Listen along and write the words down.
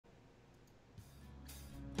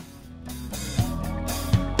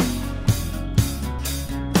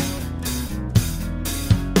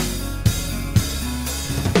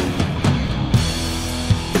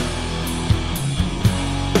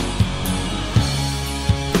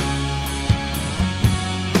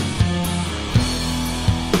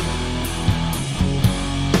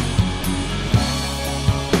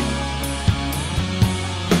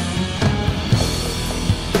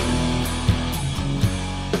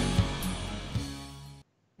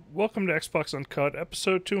welcome to Xbox Uncut,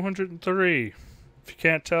 episode 203. If you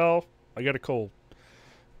can't tell, I got a cold.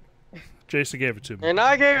 Jason gave it to me. And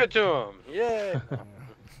I gave it to him. Yay.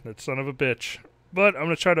 That son of a bitch. But I'm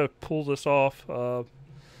going to try to pull this off.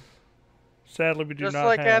 Sadly, we do Just not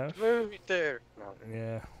like have... at the movie theater. No.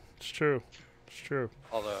 Yeah, it's true. It's true.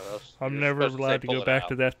 Although I'm you're never supposed to say allowed to pull go it back out.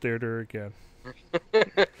 to that theater again.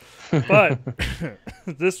 But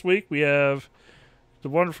this week we have the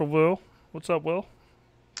wonderful Will. What's up, Will?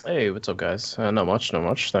 Hey, what's up, guys? Not much, not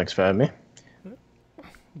much. Thanks for having me.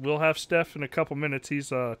 We'll have Steph in a couple minutes.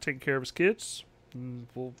 He's taking care of his kids. And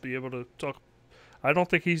we'll be able to talk. I don't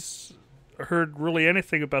think he's heard really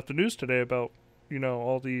anything about the news today about, you know,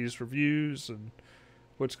 all these reviews and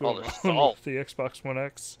what's All going the on salt. with the Xbox One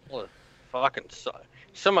X. All the fucking salt.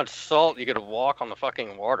 So much salt you gotta walk on the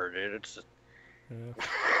fucking water, dude. It's just...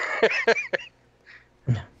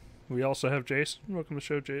 Yeah. We also have Jason. Welcome to the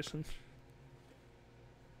show, Jason.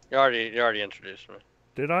 You already introduced me.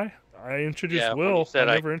 Did I? I introduced Yeah, when Will. you said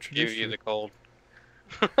I I never introduced Give you you. the cold.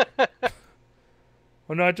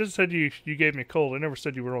 Oh no, I just said you gave me a cold. I never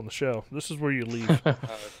said you were on the show. This is where you leave. Oh,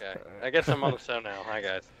 okay. I guess I'm on the show now. Hi,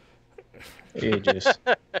 guys. Ages.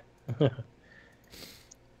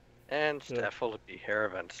 And Steph will be here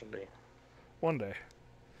eventually. One day.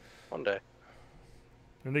 One day.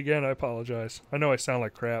 And again, I apologize. I know I sound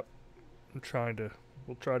like crap. We'll try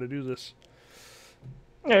to do this.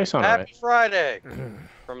 Yeah, you sound Happy alright. Friday!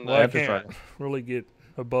 From the Well, I Happy can't Friday. really get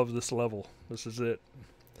above this level. This is it.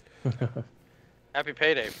 Happy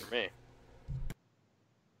payday for me.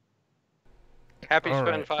 Happy All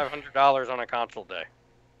spend $500 on a console day.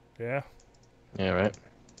 Yeah. Yeah, right.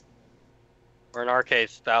 Or in our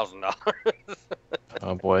case, $1,000.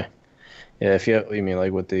 Oh boy. Yeah, if you mean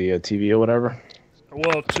like with the TV or whatever.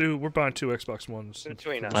 Well, we're buying two Xbox Ones.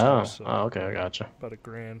 Between us. Oh, So okay, I gotcha. about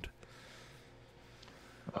 $1,000.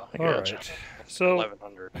 I All gotcha. right. So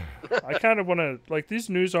 1,100. I kind of want to, like, these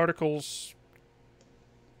news articles.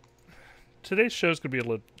 Today's show's going to be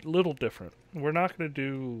a little different. We're not going to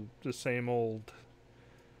do the same old,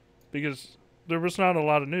 because there was not a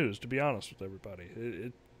lot of news, to be honest with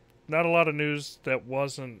everybody. Not a lot of news that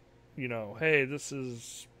wasn't, you know, hey, this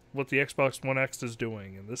is what the Xbox One X is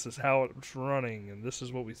doing, and this is how it's running, and this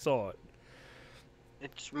is what we thought.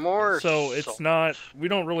 It's more So it's salt. not, we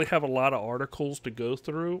don't really have a lot of articles to go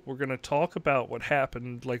through. We're going to talk about what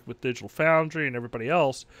happened, like with Digital Foundry and everybody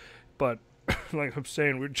else, but like I'm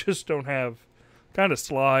saying, we just don't have kind of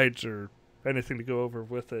slides or anything to go over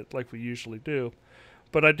with it like we usually do.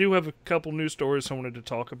 But I do have a couple news stories I wanted to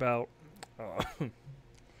talk about.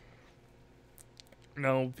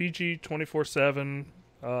 Now, VG 24/7,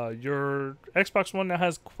 your Xbox One now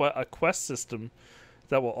has a quest system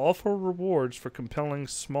that will offer rewards for completing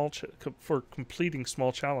small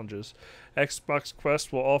challenges. Xbox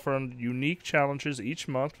Quest will offer unique challenges each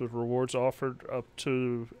month with rewards offered up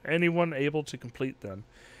to anyone able to complete them.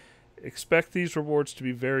 Expect these rewards to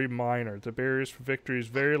be very minor. The barriers for victory is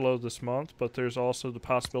very low this month, but there's also the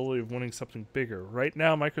possibility of winning something bigger. Right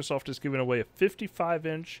now, Microsoft is giving away a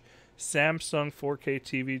 55-inch Samsung 4K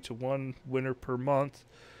TV to one winner per month,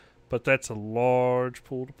 but that's a large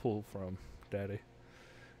pool to pull from, Daddy.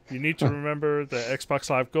 You need to remember the Xbox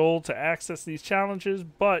Live Gold to access these challenges,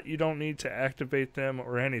 but you don't need to activate them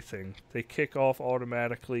or anything. They kick off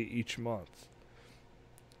automatically each month.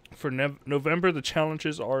 For November, the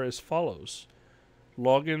challenges are as follows.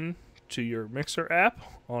 Log in to your Mixer app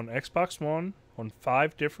on Xbox One on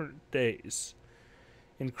 5 different days.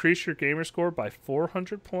 Increase your gamer score by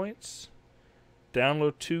 400 points.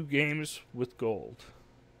 Download 2 games with gold.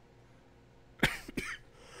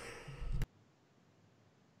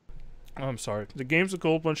 I'm sorry. The games with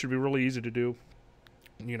gold one should be really easy to do.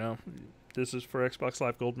 You know, this is for Xbox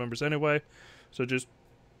Live Gold members anyway. So just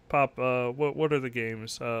pop, what are the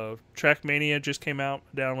games? Trackmania just came out.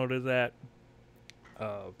 Downloaded that.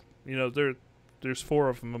 You know, there's 4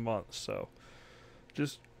 of them a month. So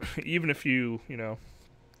just, even if you know,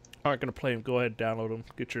 aren't going to play them, go ahead and download them.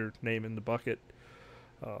 Get your name in the bucket.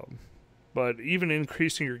 But even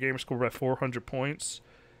increasing your game score by 400 points,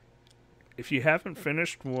 if you haven't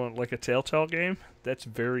finished one, like a Telltale game, that's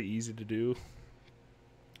very easy to do.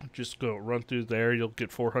 Just go run through there. You'll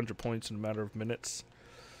get 400 points in a matter of minutes.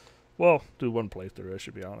 Well, do one playthrough, I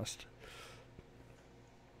should be honest.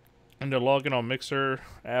 And to log in on Mixer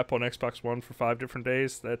app on Xbox One for 5 different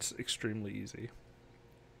days, that's extremely easy.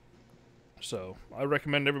 So, I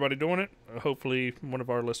recommend everybody doing it. Hopefully, one of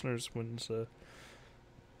our listeners wins a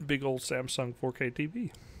big old Samsung 4K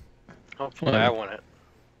TV. Hopefully I win it.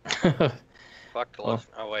 Fuck the last.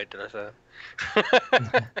 Oh wait, did I say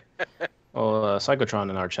that? Well, Psychotron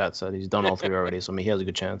in our chat said he's done all three already, so I mean he has a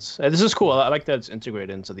good chance. This is cool. I like that it's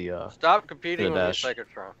integrated into the Stop competing with me, dash.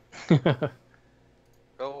 Psychotron.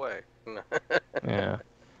 Go away. Yeah,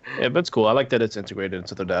 yeah, but it's cool. I like that it's integrated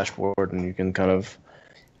into the dashboard, and you can kind of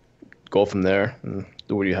go from there and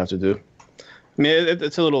do what you have to do. I mean,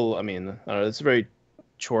 it's a little. I mean, I don't know, it's very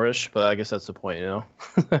chorish, but I guess that's the point, you know.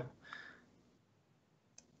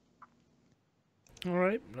 All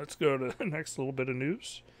right, let's go to the next little bit of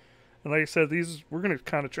news. And like I said, we're going to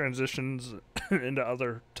kind of transition into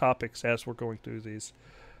other topics as we're going through these.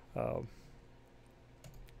 Go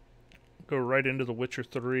right into The Witcher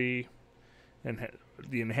 3 and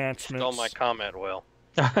the enhancements. Stole my comment, Will.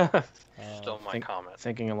 Stole my comment.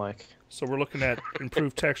 Thinking alike. So we're looking at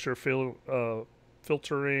improved texture filtering,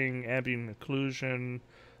 ambient occlusion,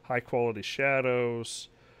 high quality shadows,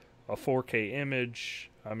 a 4K image.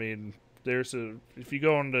 I mean, if you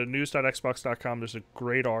go on to news.xbox.com, there's a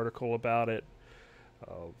great article about it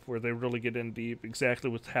where they really get in deep exactly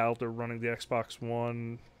with how they're running the Xbox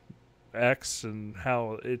One X and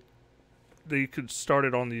how they could start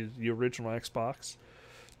it on the original Xbox.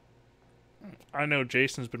 I know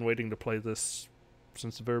Jason's been waiting to play this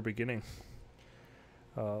since the very beginning.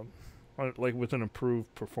 Like with an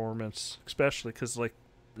improved performance, especially because like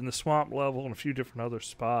in the swamp level and a few different other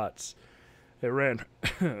spots, it ran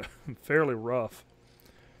fairly rough.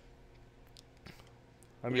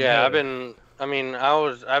 I mean, yeah, I've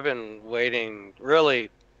been waiting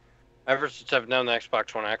really ever since I've known the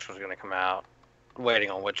Xbox One X was going to come out,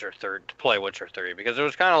 waiting on Witcher 3 to play Witcher 3 because it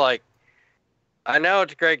was kind of like, I know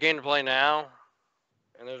it's a great game to play now,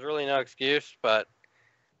 and there's really no excuse, but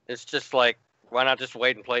it's just like, why not just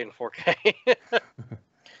wait and play it in 4K?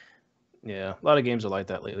 Yeah, a lot of games are like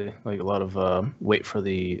that lately. Like a lot of wait for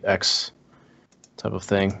the X type of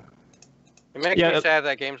thing. It makes me sad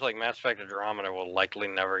that games like Mass Effect Andromeda will likely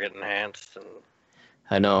never get enhanced. And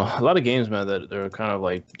I know a lot of games, man, that they're kind of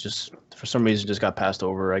like just for some reason just got passed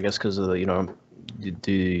over. I guess because of the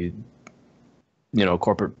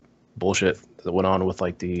corporate bullshit that went on with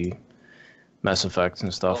like the Mass Effect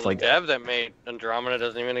and stuff. Well, the dev that made Andromeda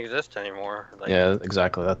doesn't even exist anymore. Like, yeah,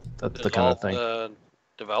 exactly. That's the kind of thing. The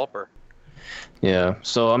developer. Yeah.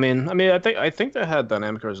 So I mean, I think they had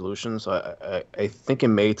dynamic resolution. So I think it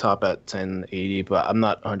may top at 1080, but I'm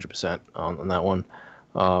not 100% on that one.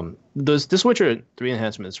 This Witcher 3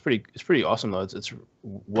 enhancement is pretty awesome though. It's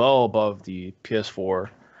well above the PS4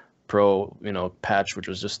 Pro patch, which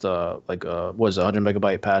was just like was a 100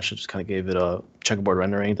 megabyte patch. It just kind of gave it a checkerboard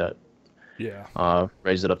rendering that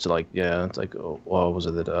raised it up to like it's like what was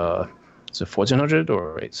it is it 1400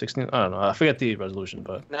 or 816? I don't know. I forget the resolution,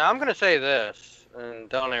 but now I'm gonna say this, and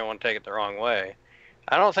don't anyone take it the wrong way.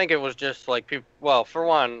 I don't think it was just like people. Well, for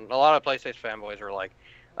one, a lot of PlayStation fanboys were like,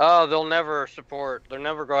 "Oh, they'll never go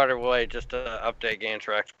out of their way just to update games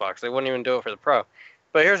for Xbox. They wouldn't even do it for the Pro."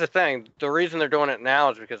 But here's the thing: the reason they're doing it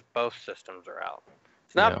now is because both systems are out.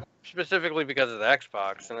 It's not specifically because of the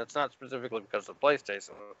Xbox, and it's not specifically because of the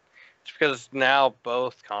PlayStation. It's because now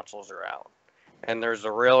both consoles are out. And there's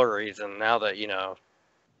a real reason now that,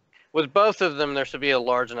 with both of them, there should be a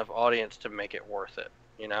large enough audience to make it worth it,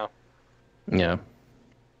 Yeah.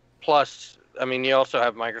 Plus, I mean, you also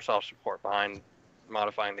have Microsoft support behind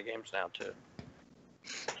modifying the games now, too.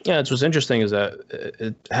 Yeah, what's interesting is that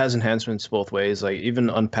it has enhancements both ways. Like, even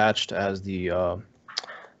unpatched as the,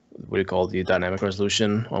 the dynamic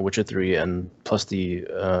resolution on Witcher 3, and plus the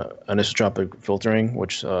anisotropic filtering,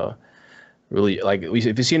 which... really, like if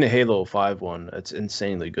you've seen the Halo 5 one, it's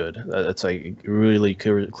insanely good. It's like it really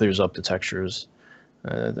clears up the textures.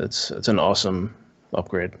 It's an awesome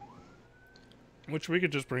upgrade. Which we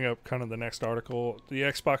could just bring up kind of the next article. The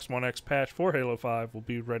Xbox One X patch for Halo 5 will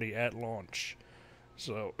be ready at launch.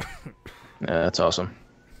 So yeah, that's awesome.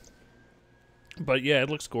 But yeah, it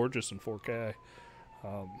looks gorgeous in 4K.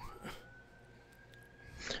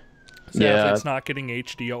 It's not getting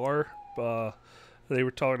HDR. They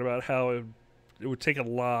were talking about how it would take a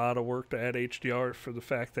lot of work to add HDR for the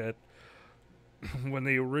fact that when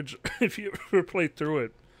they if you ever played through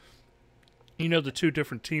it, the two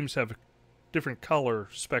different teams have a different color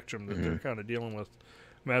spectrum that they're kind of dealing with.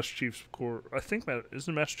 Master Chief's core, I think,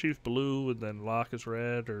 isn't Master Chief blue and then Locke is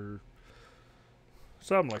red or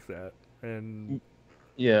something like that. And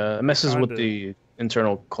yeah, it messes with the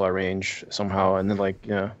internal color range somehow, and then when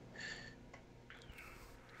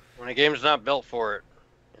a game's not built for it,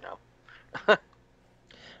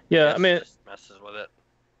 yeah, I mean, it just messes with it.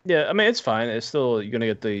 Yeah, I mean, it's fine. It's still, you're gonna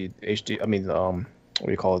get the HD. I mean, what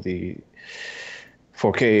do you call it? The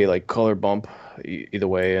 4K color bump either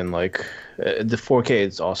way, and the 4K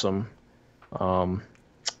is awesome.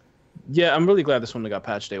 Yeah, I'm really glad this one got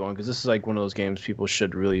patched day one because this is like one of those games people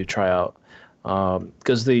should really try out.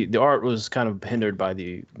 Because the art was kind of hindered by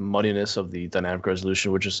the muddiness of the dynamic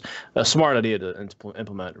resolution, which is a smart idea to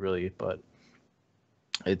implement, really. But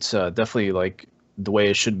it's definitely like the way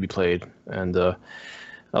it should be played, and I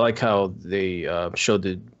like how they showed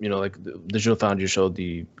like the Digital Foundry showed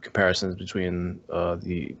the comparisons between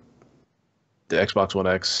the Xbox One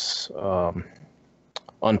X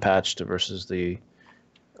unpatched versus the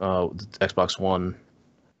Xbox One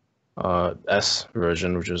S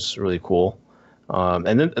version, which is really cool.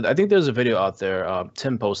 And then I think there's a video out there.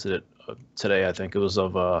 Tim posted it today. I think it was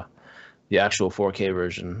of the actual 4K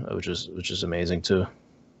version, which is amazing too.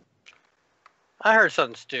 I heard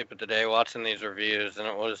something stupid today watching these reviews, and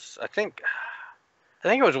it was I think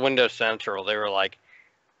it was Windows Central. They were like,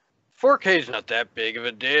 4K is not that big of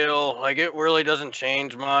a deal. Like, it really doesn't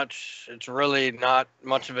change much. It's really not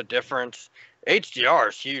much of a difference. HDR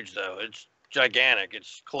is huge, though. It's gigantic.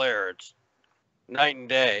 It's clear. It's night and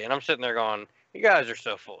day. And I'm sitting there going, you guys are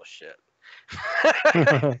so full of shit.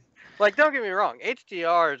 Like, don't get me wrong.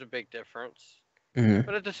 HDR is a big difference. Mm-hmm.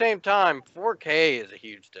 But at the same time, 4K is a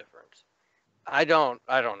huge difference. I don't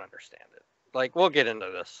understand it. Like, we'll get into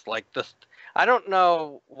this. Like, this, I don't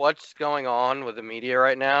know what's going on with the media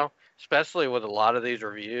right now, especially with a lot of these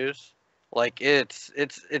reviews. Like, it's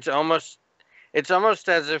almost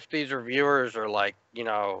as if these reviewers are like,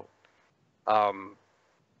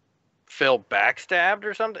 feel backstabbed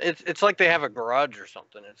or something. It's like they have a grudge or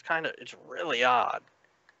something. It's really odd.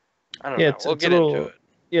 I don't know. We'll get into it.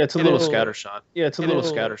 Yeah, it's a little scattershot. Yeah, it's a little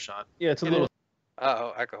scattershot. Yeah, it's a little.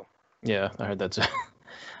 Uh-oh, echo. Yeah, I heard that too.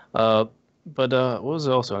 But what was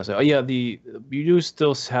I also going to say? Oh yeah, you do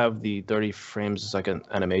still have the 30 frames a second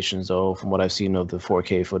animations though, from what I've seen of the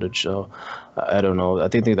 4K footage. So I don't know. I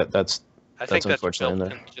think that's unfortunate.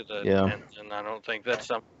 Built into the engine. I don't think that's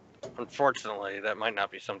something. Unfortunately, that might not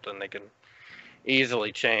be something they can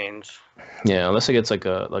easily change. Yeah, unless it gets like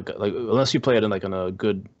unless you play it in like on a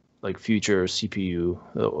good like future CPU,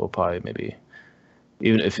 it'll probably maybe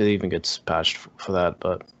even if it even gets patched for that,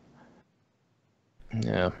 but.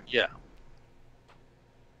 Yeah. Yeah.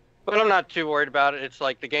 But I'm not too worried about it. It's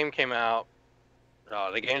like the game came out.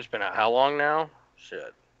 The game's been out how long now?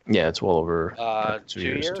 Shit. Yeah, it's well over 2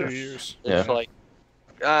 years. 2 years. It's like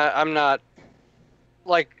I'm not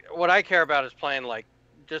like what I care about is playing like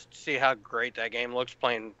just to see how great that game looks.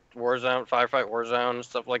 Playing Warzone, Firefight Warzone, and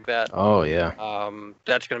stuff like that. Oh yeah.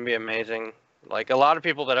 That's gonna be amazing. Like a lot of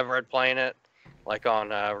people that I've read playing it, like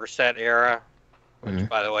on Reset Era, which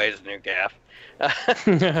by the way is a new gaff.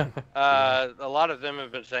 A lot of them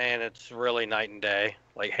have been saying it's really night and day,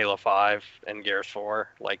 like Halo 5 and Gears 4.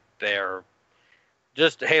 Like they're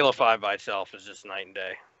just Halo 5 by itself is just night and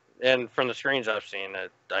day. And from the screens I've seen,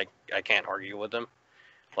 I can't argue with them.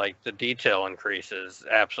 Like the detail increase is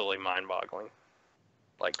absolutely mind-boggling.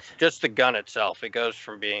 Like just the gun itself, it goes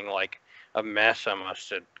from being like a mess almost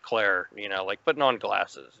to clear, like putting on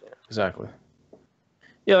glasses. Exactly.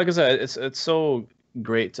 Yeah, like I said, it's so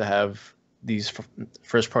great to have these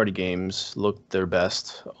first-party games look their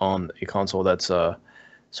best on a console that's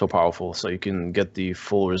so powerful, so you can get the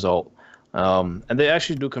full result. And they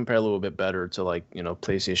actually do compare a little bit better to like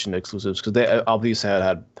PlayStation exclusives because they obviously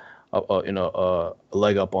had a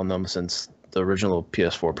leg up on them since the original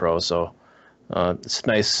PS4 Pro. So it's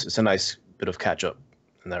nice. It's a nice bit of catch up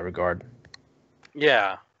in that regard.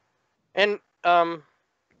 Yeah, and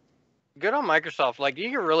good on Microsoft. Like you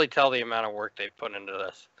can really tell the amount of work they've put into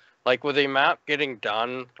this. Like with the amount getting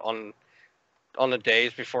done on the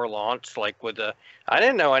days before launch, like with I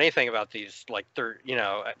didn't know anything about these like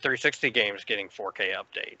 360 games getting 4K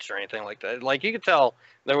updates or anything like that. Like you could tell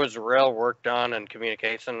there was real work done and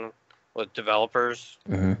communication with developers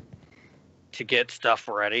to get stuff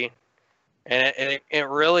ready, and it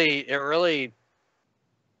really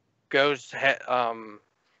goes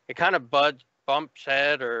it kind of bumps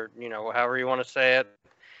head or however you want to say it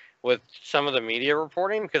with some of the media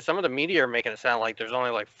reporting, because some of the media are making it sound like there's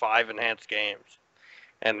only like 5 enhanced games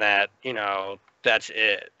and that, that's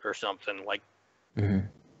it or something like, and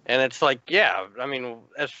it's like, yeah, I mean,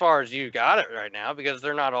 as far as you got it right now, because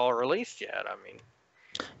they're not all released yet. I mean,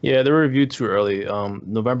 yeah, they were reviewed too early.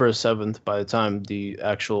 November 7th, by the time the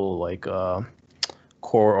actual like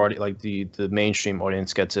core audience, like the mainstream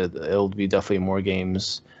audience gets it, it'll be definitely more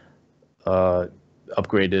games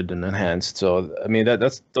upgraded and enhanced. So I mean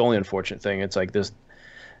that's the only unfortunate thing. It's like this.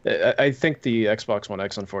 I think the Xbox One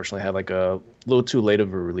X unfortunately had like a little too late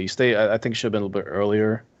of a release date. I think it should have been a little bit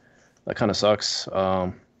earlier. That kind of sucks.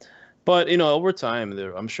 But over time,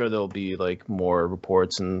 I'm sure there'll be like more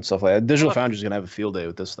reports and stuff like that. Digital Foundry's gonna have a field day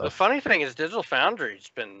with this The stuff. funny thing is, Digital Foundry's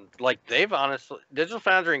been like Digital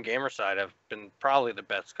Foundry and Gamerside have been probably the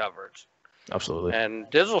best coverage. Absolutely. And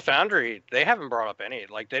Digital Foundry, they haven't brought up any.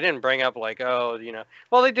 Like they didn't bring up like, oh,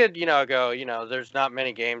 well they did, go, there's not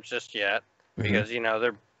many games just yet because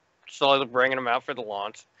they're slowly bringing them out for the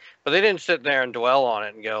launch. But they didn't sit there and dwell on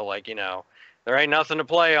it and go like, there ain't nothing to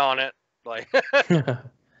play on it. Like,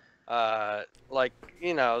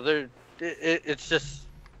 it's just,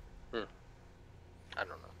 I don't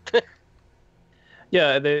know.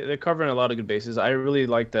 Yeah, they're covering a lot of good bases. I really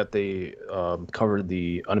like that they covered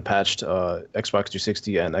the unpatched Xbox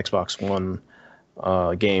 360 and Xbox One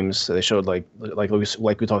games. They showed like we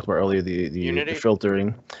talked about earlier the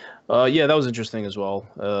filtering. Yeah, that was interesting as well.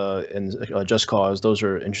 And Just Cause, those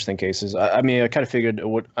are interesting cases. I mean, I kind of figured it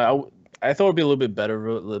would. I thought it'd be a little bit better,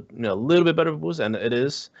 a little bit better boost, and it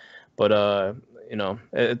is. But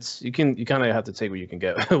it's you kind of have to take what you can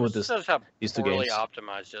get with this. Shows how these two poorly games.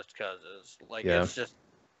 Optimized Just Cause is. Like it's just,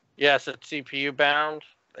 yes, it's CPU bound,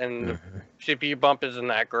 and the CPU bump isn't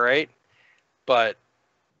that great, but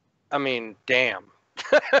I mean, damn.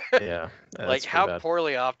 Yeah. Like how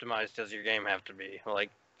poorly optimized does your game have to be? Like,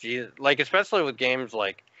 geez, like especially with games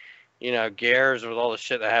like, Gears with all the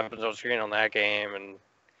shit that happens on screen on that game, and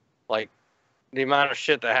like the amount of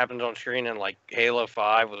shit that happens on screen in like Halo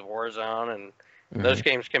 5 with Warzone, and those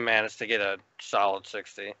games can manage to get a solid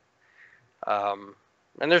 60.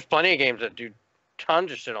 And there's plenty of games that do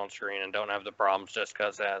tons of shit on screen and don't have the problems Just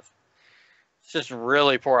Cause has. It's just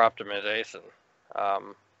really poor optimization.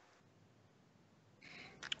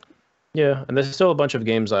 Yeah, and there's still a bunch of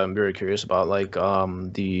games I'm very curious about. Like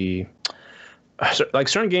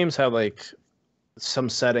certain games have like some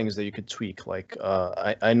settings that you could tweak. Like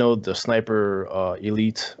I know the Sniper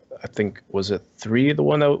Elite, I think was it 3, the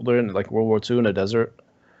one that learned like World War II in a desert.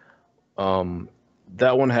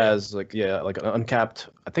 That one has like an uncapped.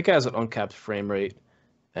 I think it has an uncapped frame rate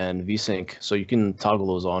and VSync, so you can toggle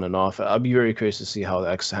those on and off. I'd be very curious to see how the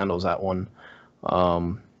X handles that one.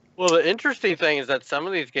 Well, the interesting thing is that some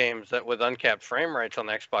of these games that with uncapped frame rates on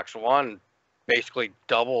the Xbox One basically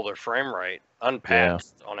double their frame rate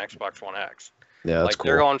unpatched on Xbox One X. Yeah, that's like cool.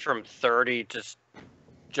 They're going from 30 to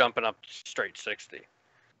jumping up straight 60.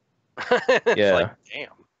 It's like, damn.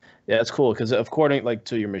 Yeah, it's cool because according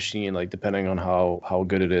to your machine, like depending on how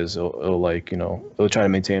good it is, it'll try to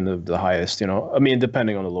maintain the highest. I mean,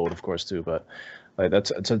 depending on the load, of course, too. But like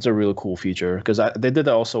that's a really cool feature because they did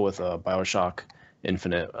that also with BioShock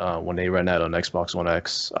Infinite when they ran that on Xbox One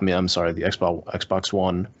X. I mean, I'm sorry, the Xbox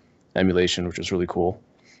One emulation, which was really cool.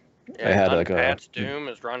 Yeah, I had unpatched Doom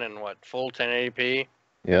is running full 1080p.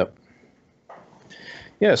 Yep.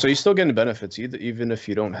 Yeah, so you're still getting the benefits even if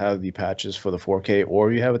you don't have the patches for the 4K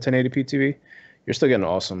or you have a 1080p TV, you're still getting an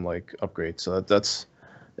awesome upgrade. So that's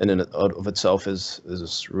in and of itself is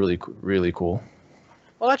really really cool.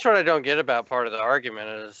 Well, that's what I don't get about part of the argument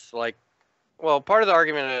is part of the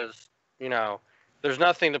argument is there's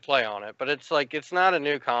nothing to play on it, but it's it's not a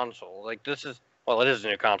new console. Like it is a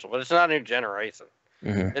new console, but it's not a new generation.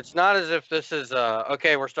 Mm-hmm. It's not as if this is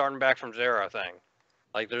okay, we're starting back from zero thing.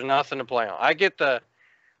 Like there's nothing to play on.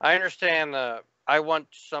 I understand I want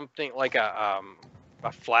something like a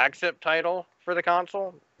flagship title for the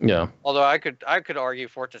console. Yeah. Although I could argue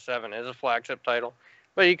Forza 7 is a flagship title,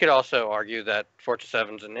 but you could also argue that Forza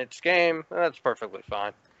 7's an its game, and that's perfectly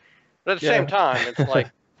fine. But at the same time, it's like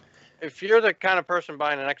if you're the kind of person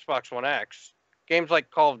buying an Xbox One X, games like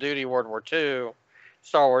Call of Duty World War II,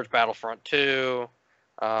 Star Wars Battlefront 2,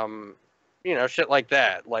 shit like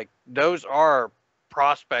that. Like those are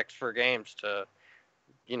prospects for games to,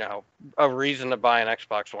 a reason to buy an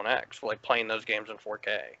Xbox One X, like playing those games in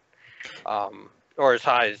 4K, or as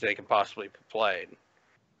high as they can possibly be played.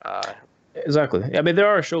 Exactly. I mean, there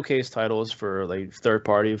are showcase titles for third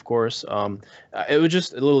party, of course. It was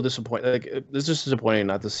just a little disappointing. It's just disappointing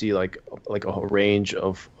not to see like a range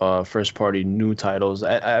of first party new titles.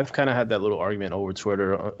 I've kind of had that little argument over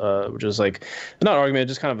Twitter, which is not argument,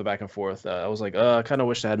 just kind of a back and forth. I was like, I kind of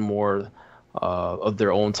wish they had more of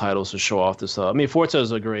their own titles to show off this stuff. I mean, Forza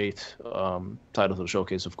is a great title to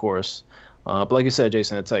showcase, of course. But like you said,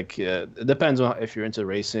 Jason, it's it depends on if you're into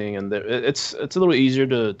racing, and it's a little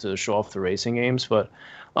easier to show off the racing games. But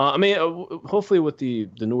I mean, hopefully with the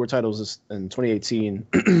newer titles in 2018,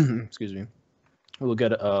 excuse me, we'll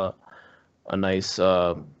get a nice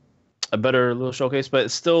a better little showcase. But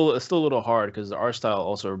it's still a little hard because the art style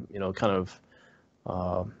also kind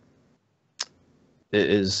of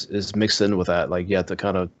is mixed in with that. Like you have to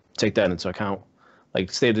kind of take that into account.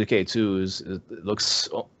 like State of Decay 2 it looks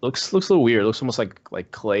a little weird. It looks almost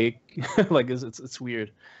like clay, like it's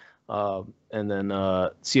weird. And then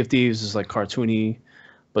Sea of Thieves is like cartoony,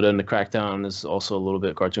 but then the Crackdown is also a little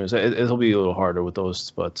bit cartoony. So it'll be a little harder with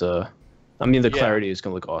those, but I mean the clarity is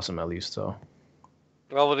gonna look awesome at least. So.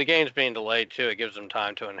 Well, with the games being delayed too, it gives them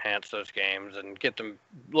time to enhance those games and get them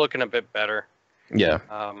looking a bit better. Yeah.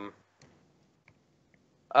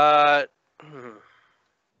 I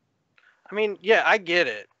mean, yeah, I get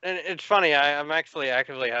it, and it's funny. I'm actually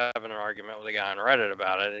actively having an argument with a guy on Reddit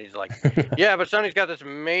about it, and he's like, "Yeah, but Sony's got this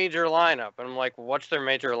major lineup," and I'm like, "What's their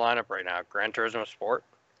major lineup right now? Gran Turismo Sport?"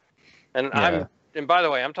 And and by the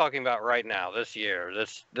way, I'm talking about right now, this year,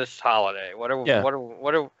 this holiday. What are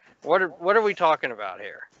we talking about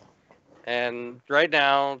here? And right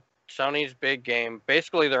now, Sony's big game,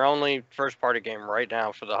 basically their only first-party game right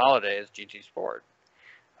now for the holiday is GT Sport.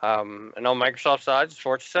 And on Microsoft's side, it's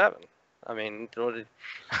Forza 7. I mean,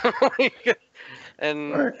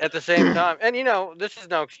 and at the same time, and this is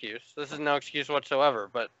no excuse. This is no excuse whatsoever.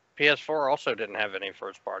 But PS4 also didn't have any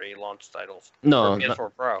first-party launch titles. No,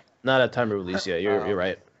 PS4 Pro. Not at time of release yet. You're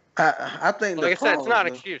right. I think, like I said, it's not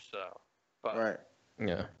an excuse though. But. Right.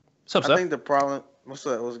 Yeah. I think the problem. What's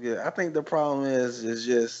up? What's good? I think the problem is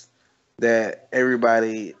just that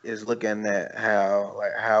everybody is looking at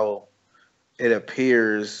how it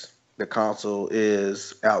appears the console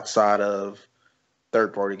is outside of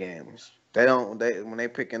third-party games. When you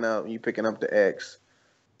picking up the X,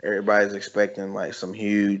 everybody's expecting like some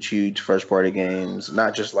huge first-party games,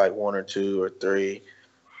 not just like one or two or three.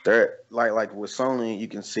 They're like with Sony, you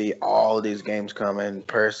can see all of these games coming.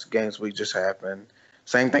 Paris Games Week just happened.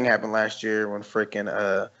 Same thing happened last year when freaking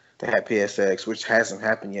they had PSX, which hasn't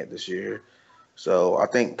happened yet this year. So I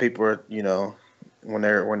think people are, when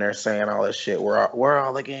they're saying all this shit, where are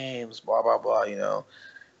all the games, blah blah blah,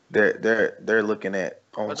 they're looking at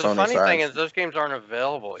on Sony's side. But the funny thing is, those games aren't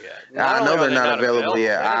available yet. I know they're not available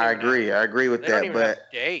yet. I agree with that. They don't even have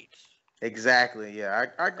but dates. Exactly, yeah,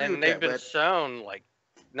 I agree. And with they've that, been shown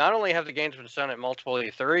not only have the games been shown at multiple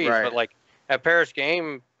E3s, Right. but like at Paris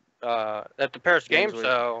Game, at the Paris Game Week.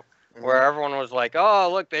 Show, where everyone was like,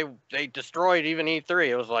 "Oh, look, they destroyed even E3."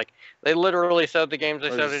 It was like they literally showed the games they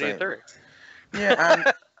showed at E3.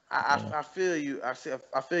 Yeah, I feel you. I feel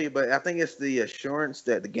you, but I think it's the assurance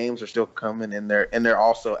that the games are still coming, and they're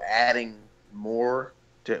also adding more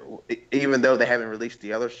to, even though they haven't released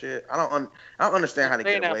the other shit. I don't understand how they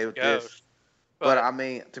get away with this. But I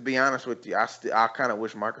mean, to be honest with you, I kind of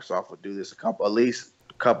wish Microsoft would do this at least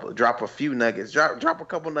a couple, drop a few nuggets, drop a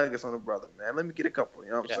couple nuggets on the brother, man. Let me get a couple. You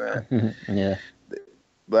know what I'm saying? Yeah.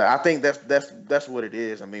 But I think that's what it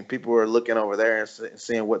is. I mean, people are looking over there and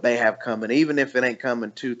seeing what they have coming, even if it ain't coming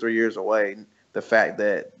 2-3 years away. The fact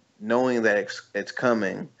that knowing that it's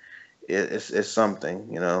coming is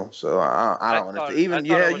something, So I don't understand.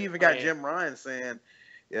 You even got Jim Ryan saying,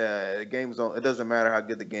 "Yeah, the games don't. It doesn't matter how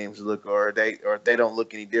good the games look, or they don't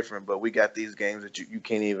look any different. But we got these games that you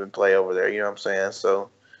can't even play over there." You know what I'm saying? So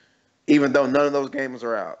even though none of those games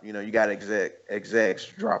are out, you got execs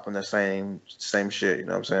dropping the same shit. You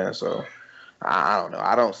know what I'm saying? So I don't know.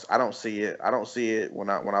 I don't see it. I don't see it when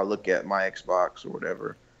I look at my Xbox or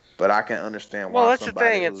whatever. But I can understand why that's somebody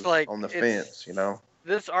the thing. who's It's like on the fence.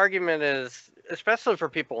 This argument is, especially for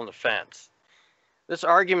people on the fence. This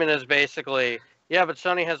argument is basically, yeah, but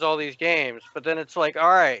Sony has all these games. But then it's like, all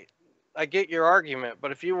right, I get your argument.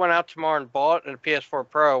 But if you went out tomorrow and bought a PS4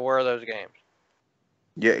 Pro, where are those games?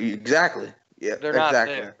 Yeah, exactly. Yeah, they're not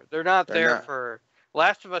exactly. there. They're not there for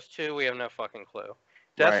Last of Us 2. We have no fucking clue.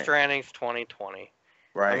 Death Stranding's 2020.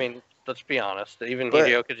 Right. I mean, let's be honest. Even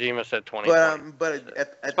Hideo Kojima said 2020. But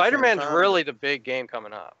at Spider-Man's really the big game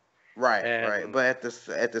coming up. Right. But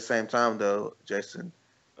at the same time, though, Jason.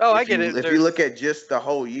 Oh, I get it. If you look at just the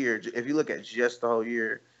whole year,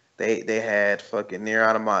 they had fucking Nier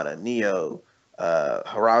Automata, Neo,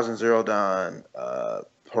 Horizon Zero Dawn,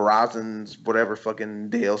 Horizons, whatever fucking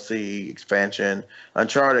DLC expansion,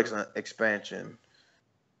 Uncharted expansion.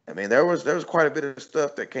 I mean, there was quite a bit of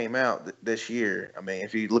stuff that came out this year. I mean,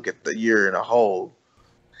 if you look at the year in a whole,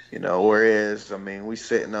 whereas, I mean, we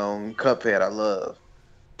sitting on Cuphead, I love.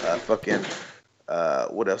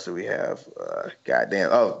 What else do we have?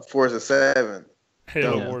 Forza 7.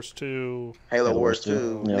 Halo Wars 2. Halo Wars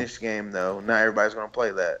 2. Yep. Next game, though. Not everybody's going to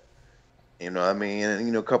play that. You know what I mean?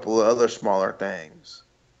 And, a couple of other smaller things.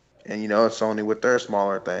 And, Sony with their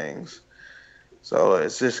smaller things. So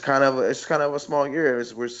it's just kind of a small year.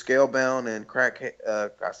 We're Scalebound and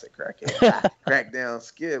Crackdown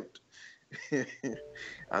skipped.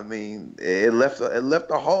 I mean, it left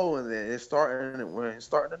a hole, and then it's starting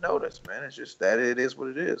to notice, man. It's just that it is what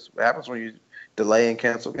it is. What happens when delay and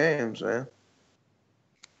cancel games, man.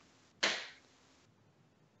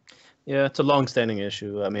 Yeah, it's a long-standing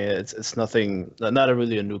issue. I mean, it's nothing, not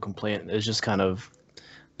really a new complaint. It's just kind of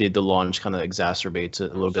the launch kind of exacerbates it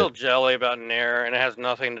a little I'm still bit. jelly about Nair, and it has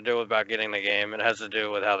nothing to do with about getting the game. It has to do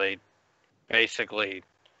with how they basically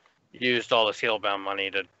used all the Scalebound money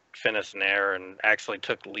to finish Nair and actually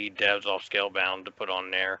took lead devs off Scalebound to put on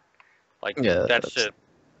Nair. Like, Yeah, that shit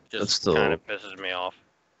just still, kind of pisses me off.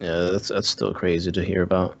 Yeah, that's still crazy to hear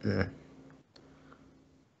about. Yeah.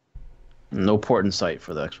 No port in sight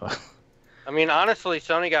for the Xbox. I mean, honestly,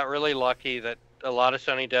 Sony got really lucky that a lot of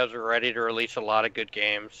Sony devs were ready to release a lot of good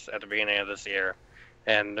games at the beginning of this year,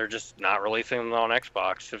 and they're just not releasing them on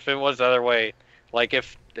Xbox. If it was the other way, like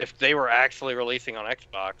if they were actually releasing on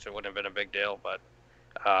Xbox, it wouldn't have been a big deal. But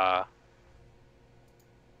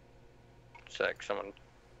someone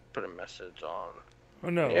put a message on. Oh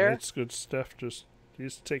no, Here? it's good. Steph just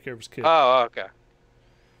needs to take care of his kid. Oh, okay.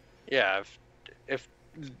 Yeah, if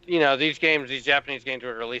you know, these Japanese games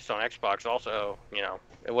were released on Xbox also, you know,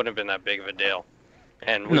 it wouldn't have been that big of a deal.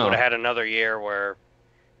 And we would have had another year where,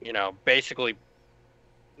 you know, basically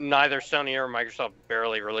neither Sony or Microsoft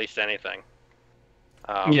barely released anything.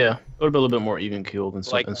 Yeah, it would have been a little bit more even-keeled and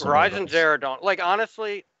like Horizon Zero Dawn. Like,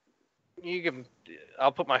 honestly,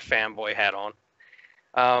 I'll put my fanboy hat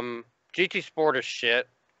on. GT Sport is shit,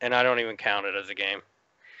 and I don't even count it as a game.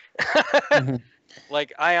 Mm-hmm.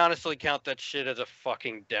 Like, I honestly count that shit as a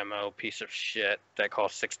fucking demo piece of shit that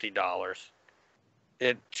costs $60.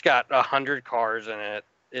 It's got 100 cars in it.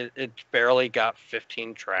 It's barely got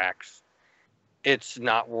 15 tracks. It's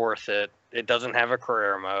not worth it. It doesn't have a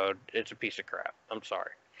career mode. It's a piece of crap. I'm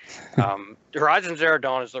sorry. Horizon Zero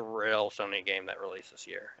Dawn is the real Sony game that released this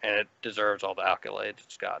year, and it deserves all the accolades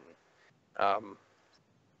it's gotten.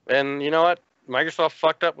 And you know what? Microsoft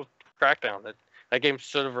fucked up with Crackdown. That game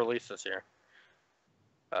should have released this year.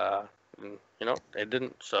 You know, it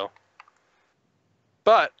didn't, so.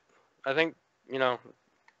 But I think, you know,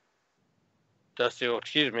 Dusty will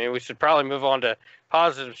excuse me, we should probably move on to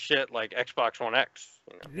positive shit like Xbox One X.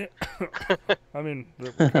 You know? Yeah. I mean,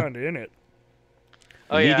 we're kind of in it.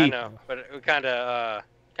 Oh yeah, I know, but we kind of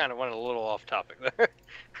went a little off topic there.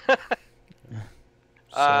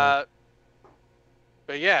 So,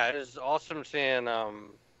 But yeah, it is awesome seeing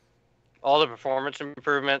all the performance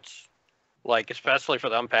improvements, like especially for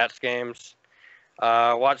the unpatched games.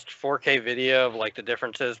 Watched 4K video of like the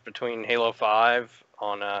differences between Halo 5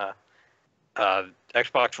 on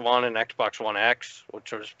Xbox One and Xbox One X,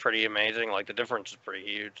 which was pretty amazing. Like the difference is pretty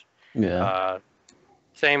huge. Yeah.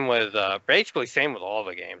 Same with basically same with all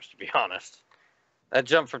the games, to be honest. That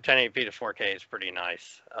jump from 1080p to 4K is pretty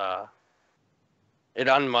nice. It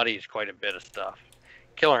unmuddies quite a bit of stuff.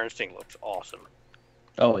 Killer Instinct looks awesome.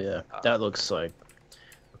 Oh yeah, that looks like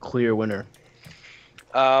a clear winner.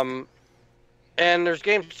 And there's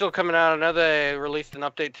games still coming out. I know they released an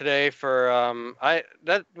update today for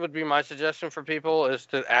that would be my suggestion for people is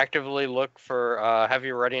to actively look for have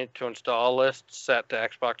your ready to install list set to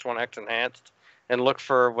Xbox One X enhanced and look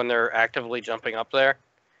for when they're actively jumping up there.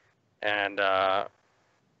 And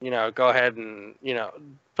you know, go ahead and, you know,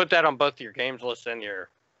 put that on both your games list and your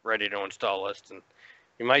ready to install list, and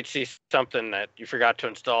you might see something that you forgot to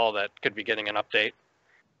install that could be getting an update.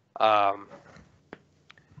 I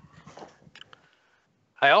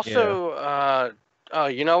also,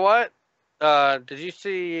 you know what? Did you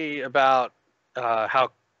see about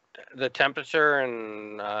how the temperature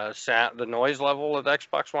and the noise level of the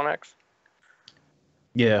Xbox One X?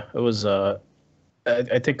 Yeah, it was.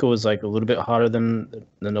 I think it was like a little bit hotter than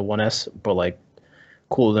the One S, but like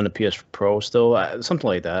cooler than the PS Pro still, something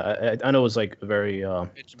like that. I know it was like very.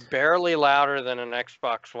 It's barely louder than an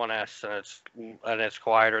Xbox One S, and it's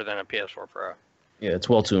quieter than a PS4 Pro. Yeah, it's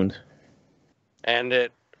well tuned. And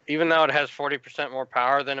even though it has 40% more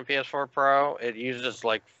power than a PS4 Pro, it uses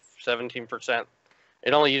like 17%.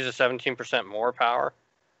 It only uses 17% more power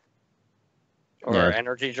or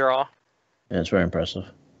energy draw. Yeah, it's very impressive.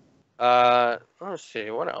 Let's see,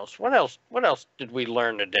 what else? What else did we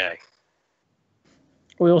learn today?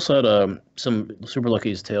 We also had some Super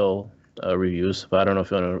Lucky's Tale reviews, but I don't know if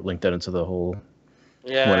you want to link that into the whole.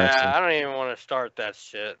 Yeah, I don't even want to start that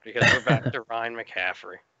shit because we're back to Ryan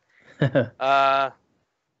McCaffrey.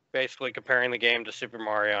 Basically comparing the game to Super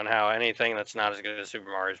Mario and how anything that's not as good as Super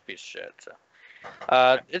Mario is a piece of shit. So,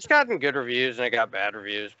 it's gotten good reviews and it got bad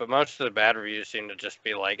reviews, but most of the bad reviews seem to just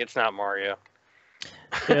be like, it's not Mario.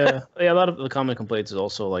 Yeah, a lot of the common complaints is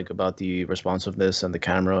also like about the responsiveness and the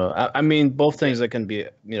camera. I mean, both things that can be,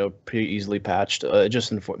 you know, pretty easily patched.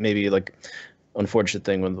 Just maybe like unfortunate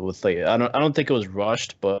thing with like I don't think it was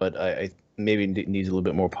rushed, but I maybe needs a little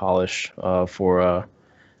bit more polish for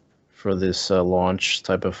this launch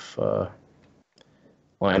type of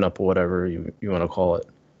lineup or whatever you want to call it.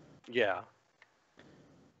 Yeah.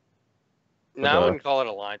 But, No, I wouldn't call it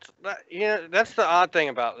a line. That's the odd thing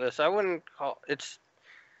about this. I wouldn't call it's.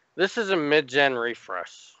 This is a mid-gen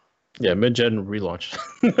refresh. Yeah, mid-gen relaunch.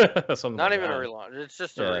 Something Not like even that. a relaunch. It's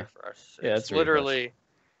just a Yeah. refresh. Yeah, It's it's a refresh. literally.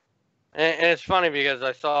 And it's funny because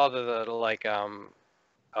I saw the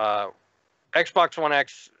Xbox One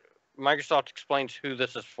X. Microsoft explains who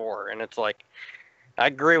this is for, and it's like, I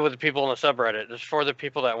agree with the people in the subreddit. It's for the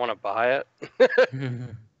people that want to buy it.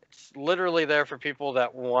 It's literally there for people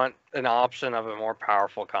that want an option of a more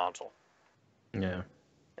powerful console. Yeah.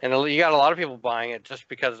 And you got a lot of people buying it just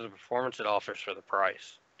because of the performance it offers for the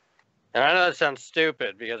price. And I know that sounds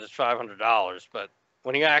stupid because it's $500, but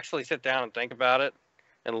when you actually sit down and think about it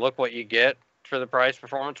and look what you get for the price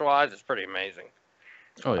performance-wise, it's pretty amazing.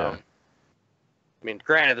 Oh yeah. I mean,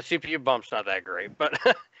 granted, the CPU bump's not that great, but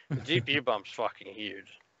the GPU bump's fucking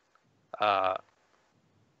huge.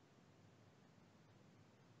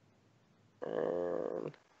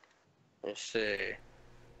 Let's see.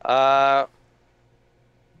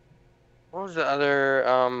 What was the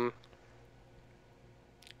other?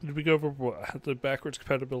 Did we go over the backwards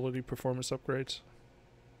compatibility performance upgrades?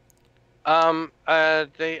 I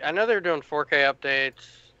know they're doing 4K updates.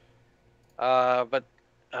 But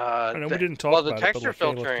I know we didn't talk well, the about it, but texture like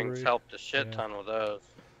Halo filtering's 3. helped a shit Yeah. ton with those.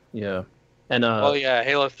 Yeah. And Well, yeah,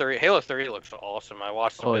 Halo 3 looks awesome. I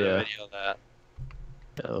watched a bit of video of that.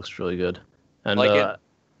 yeah, it looks really good. And Like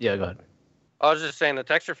yeah, go ahead. I was just saying the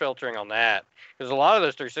texture filtering on that, because a lot of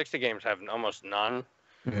those 360 games have almost none,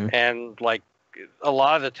 and like a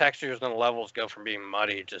lot of the textures and the levels go from being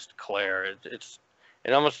muddy just to clear.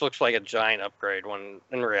 It almost looks like a giant upgrade when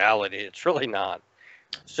in reality it's really not.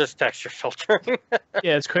 It's just texture filtering.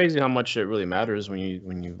 Yeah, it's crazy how much it really matters when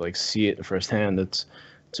you like see it firsthand. It's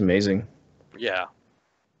amazing. Yeah.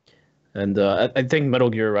 And I think Metal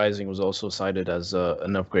Gear Rising was also cited as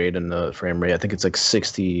an upgrade in the frame rate. I think it's like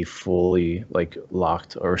 60 fully like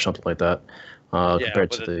locked or something like that,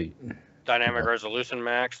 compared to the dynamic resolution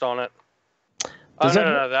maxed on it. Does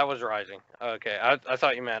No, that was Rising. Okay, I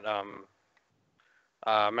thought you meant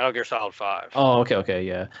Metal Gear Solid 5. Oh, okay,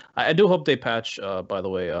 yeah. I do hope they patch. By the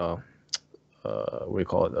way, what do you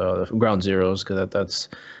call it? Ground Zeroes, because that's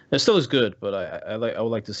it still is good, but I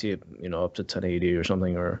would like to see it, up to 1080 or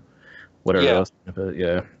something or whatever Yeah. else. But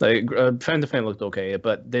yeah, like Fan to Fan looked okay,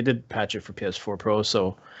 but they did patch it for PS4 Pro.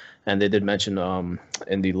 So, and they did mention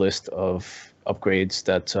in the list of upgrades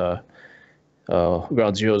that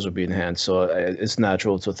Ground Zeroes will be enhanced. So it's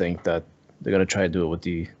natural to think that they're gonna try to do it with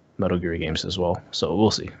the Metal Gear games as well. So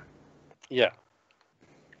we'll see. Yeah.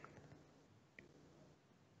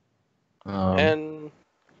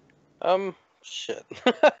 Shit.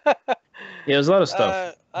 Yeah, there's a lot of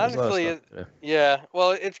stuff. Honestly, yeah.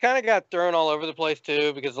 Well, it's kind of got thrown all over the place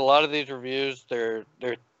too, because a lot of these reviews, they're.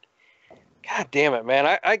 God damn it, man!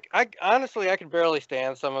 I honestly, I could barely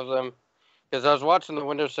stand some of them, because I was watching the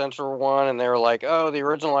Windows Central one, and they were like, "Oh, the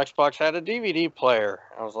original Xbox had a DVD player."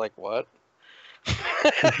 I was like, "What?"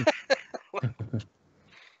 God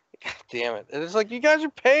damn it! And it's like, you guys are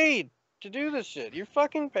paid to do this shit. You're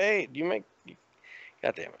fucking paid.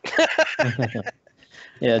 God damn it.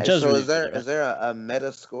 Yeah, Hey, just so is there a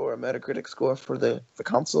Metacritic score for the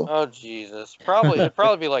console? Oh Jesus! It'd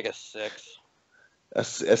probably be like a 6. A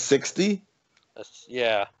 60?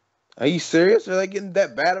 Yeah. Are you serious? Are they getting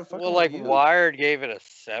that bad of fucking Well, like reviews? Wired gave it a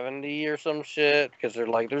 70 or some shit, because they're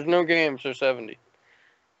like, there's no games, they're 70.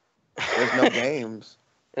 There's no games.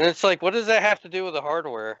 And it's like, what does that have to do with the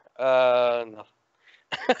hardware? No.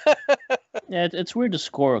 Yeah, it's weird to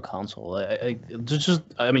score a console.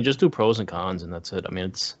 Just do pros and cons, and that's it. I mean,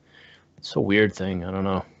 it's a weird thing. I don't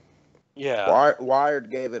know. Yeah. Wired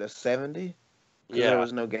gave it a 70 because there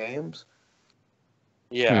was no games.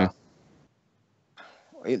 Yeah.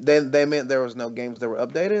 They meant there was no games that were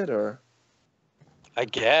updated, or I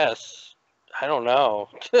guess. I don't know.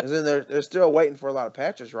 isn't they're still waiting for a lot of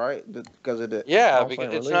patches, right? Because of the Yeah,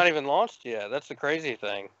 because it's not even launched yet. That's the crazy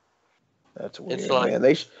thing. That's weird, It's like,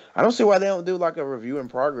 man. I don't see why they don't do like a review in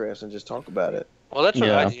progress and just talk about it. well, that's what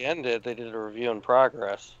Yeah. IGN did. They did a review in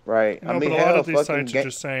progress. Right. No, I mean, but a lot hell, of these fucking sites are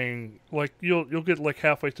just saying, like, you'll get like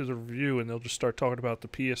halfway through the review and they'll just start talking about the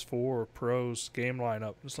PS4 or Pro's game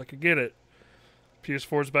lineup. It's like, I get it.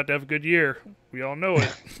 PS4 is about to have a good year. We all know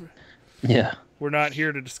it. Yeah. We're not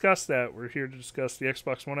here to discuss that. We're here to discuss the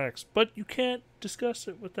Xbox One X. But you can't discuss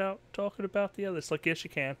it without talking about the others. Like, yes, you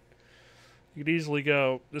can. You could easily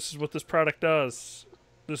go, this is what this product does.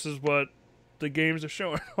 This is what the games are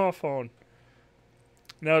showing off on.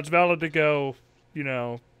 Now it's valid to go, you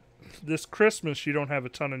know, this Christmas you don't have a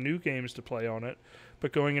ton of new games to play on it,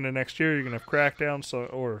 but going into next year you're gonna have Crackdown,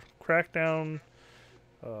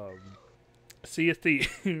 Sea of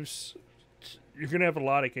Thieves. You're gonna have a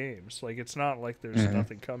lot of games. Like it's not like there's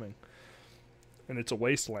nothing coming, and it's a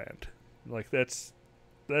wasteland. Like that's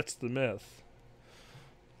the myth.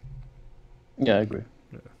 Yeah, I agree.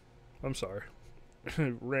 Yeah. I'm sorry.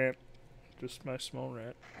 Rant. Just my small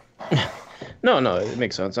rant. No, it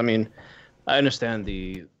makes sense. I mean, I understand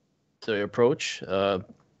the approach,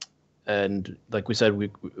 and like we said,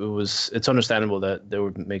 it's understandable that they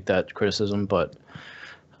would make that criticism, but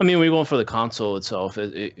I mean, we went for the console itself.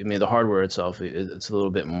 I mean, the hardware itself, it's a little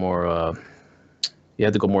bit more. You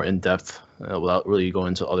have to go more in depth without really going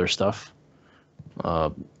into other stuff,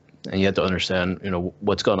 and you have to understand,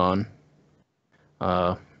 what's going on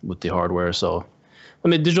with the hardware. So, I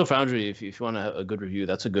mean, Digital Foundry, if you want a good review,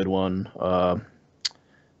 that's a good one.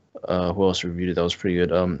 Who else reviewed it? That was pretty good.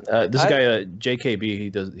 This guy, JKB, he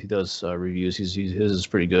does reviews. His is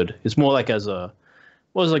pretty good. It's more like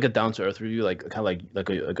like a down to earth review, like kind of like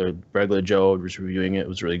a regular Joe just reviewing it. It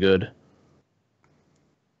was really good.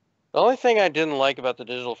 The only thing I didn't like about the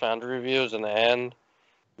Digital Foundry reviews in the end,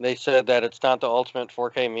 they said that it's not the ultimate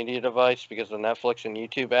 4K media device because the Netflix and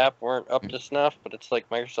YouTube app weren't up to snuff, but it's like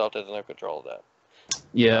Microsoft has no control of that.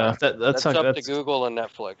 Yeah, that's up to Google and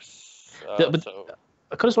Netflix. But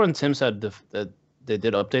I could have sworn Tim said that they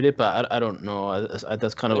did update it, but I don't know.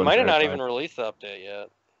 That's kind of they might have not even released the update yet.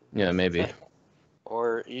 Yeah, maybe.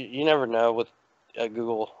 Or you never know with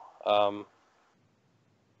Google. To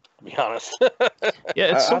be honest.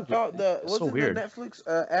 Yeah, it's I thought wasn't weird. The Netflix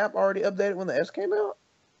app already updated when the S came out?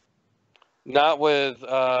 Not with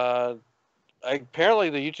apparently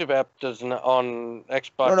the YouTube app doesn't on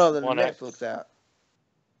Xbox. No, the One Netflix app.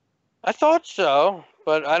 I thought so,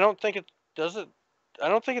 but I don't think it does it. I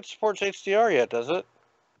don't think it supports HDR yet, does it?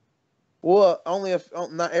 Well, only if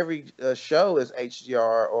not every show is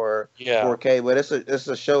HDR or 4K, but it's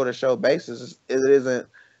a show to show basis. It isn't.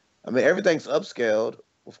 I mean, everything's upscaled,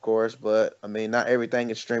 of course, but I mean, not everything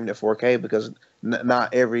is streamed at 4K because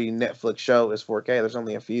not every Netflix show is 4K. There's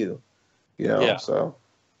only a few, Yeah. So,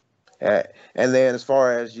 and then as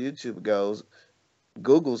far as YouTube goes,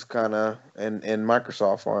 Google's kind of and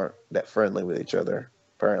Microsoft aren't that friendly with each other.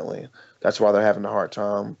 Apparently, that's why they're having a hard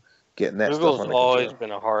time getting that Google's stuff under always control.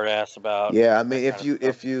 been a hard ass about. Yeah, I mean,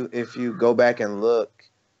 if you go back and look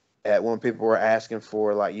at when people were asking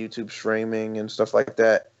for like YouTube streaming and stuff like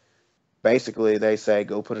that, basically they say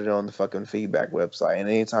go put it on the fucking feedback website. And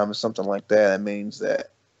anytime it's something like that, that means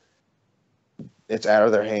that it's out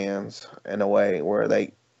of their hands in a way where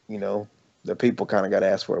they, the people kind of got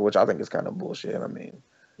asked for it, which I think is kind of bullshit. I mean,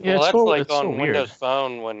 yeah, well, that's like on Windows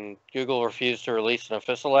Phone when Google refused to release an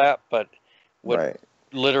official app, but would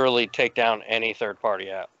literally take down any third-party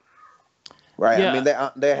app. Right. Yeah. I mean,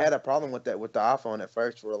 they had a problem with that with the iPhone at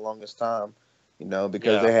first for the longest time,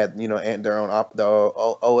 because they had their own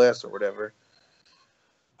the OS or whatever.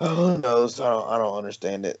 Who knows? I don't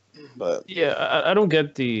understand it, but yeah, I don't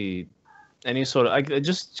get any sort of. I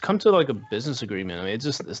just come to like a business agreement. I mean,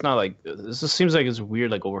 it's not like it just seems like it's weird,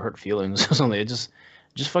 like overhurt feelings or something. It just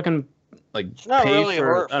fucking like. It's not really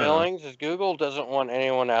hurt feelings. Is Google doesn't want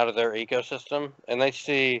anyone out of their ecosystem, and they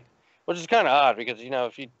see, which is kind of odd because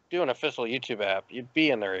if you do an official YouTube app, you'd be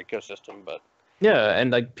in their ecosystem, but. Yeah, and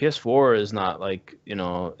like PS4 is not like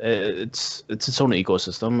it's its own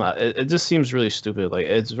ecosystem. It just seems really stupid. Like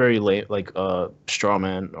it's very late, like straw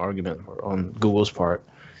man argument on Google's part.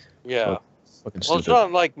 Yeah. Well, it's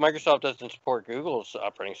not like Microsoft doesn't support Google's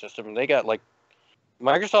operating system. They got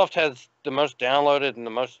Microsoft has the most downloaded and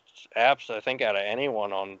the most apps, I think, out of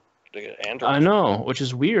anyone on the Android. I know, which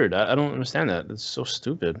is weird. I don't understand that. It's so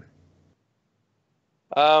stupid.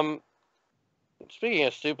 Speaking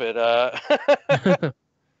of stupid, the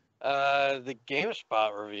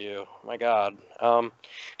GameSpot review. My God.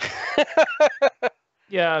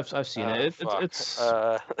 Yeah, I've seen it. It's not it's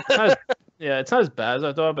not as bad as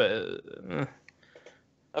I thought, but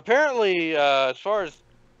apparently, as far as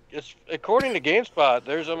according to GameSpot,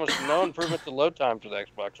 there's almost no improvement to load time for the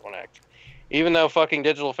Xbox One X, even though fucking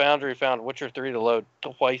Digital Foundry found Witcher 3 to load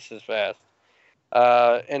twice as fast.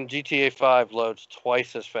 And GTA 5 loads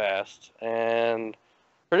twice as fast, and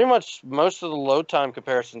pretty much most of the load time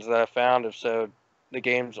comparisons that I found have showed the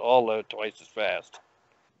games all load twice as fast.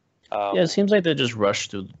 Yeah, it seems like they just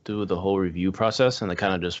rushed through the whole review process and they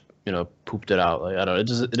kind of just pooped it out. Like I don't know, it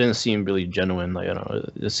didn't seem really genuine. Like I don't know,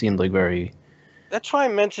 it seemed like very. That's why I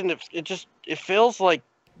mentioned it feels like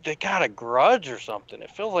they got a grudge or something.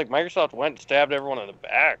 It feels like Microsoft went and stabbed everyone in the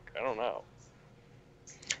back. I don't know.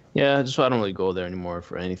 Yeah, just I don't really go there anymore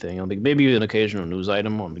for anything. Like maybe an occasional news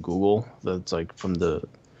item on the Google that's like from the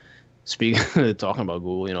speak talking about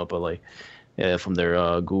Google, but like yeah, from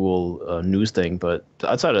their Google news thing. But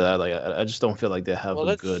outside of that, like I just don't feel like they have Well, a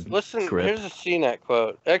let's good listen. grip. Here's a CNET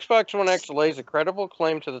quote: "Xbox One X lays a credible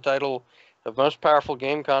claim to the title of most powerful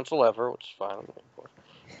game console ever," which is fine, of course.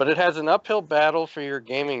 But it has an uphill battle for your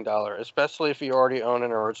gaming dollar, especially if you already own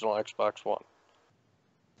an original Xbox One.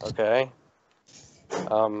 Okay.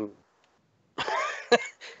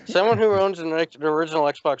 Someone who owns an original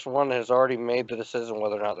Xbox One has already made the decision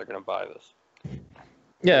whether or not they're going to buy this.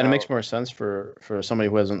 Yeah, and it makes more sense for somebody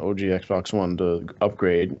who has an OG Xbox One to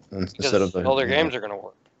upgrade instead of all their games are going to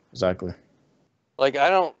work. Exactly. Like I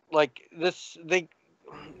don't like this. They.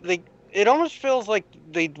 It almost feels like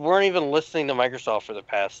they weren't even listening to Microsoft for the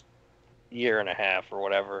past year and a half or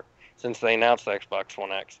whatever since they announced the Xbox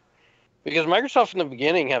One X. Because Microsoft in the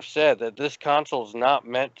beginning have said that this console is not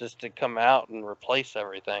meant just to come out and replace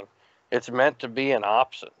everything. It's meant to be an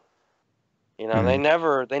option. They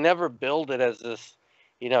never build it as this,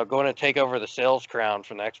 going to take over the sales crown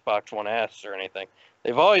from the Xbox One S or anything.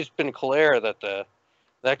 They've always been clear that the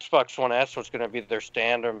Xbox One S was going to be their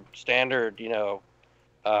standard,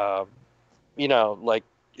 like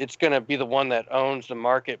it's going to be the one that owns the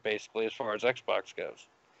market basically as far as Xbox goes.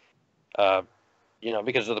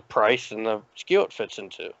 Because of the price and the SKU it fits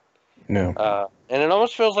into. No. And it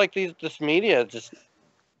almost feels like this media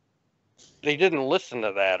they didn't listen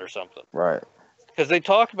to that or something. Right. Because they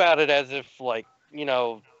talk about it as if like,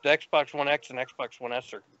 the Xbox One X and Xbox One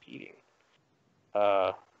S are competing.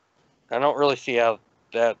 I don't really see how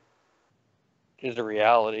that is a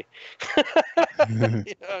reality.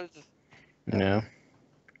 Yeah.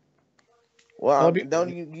 Well, don't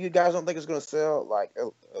you guys don't think it's going to sell like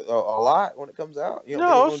a lot when it comes out?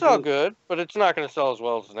 No, it'll sell good, but it's not going to sell as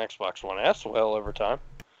well as an Xbox One S will over time.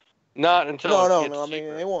 Not until no. I mean,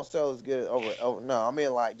 it won't sell as good over. No, I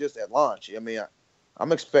mean like just at launch. I mean,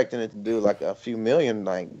 I'm expecting it to do like a few million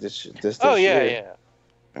like this Oh year.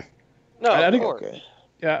 Yeah. No, I think, okay.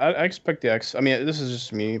 Yeah, I expect the X. I mean, this is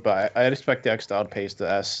just me, but I expect the X to outpace the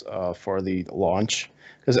S for the launch.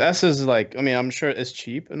 Because S is like, I mean, I'm sure it's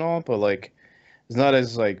cheap and all, but like, it's not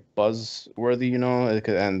as like buzzworthy,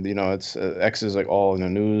 and it's X is like all in the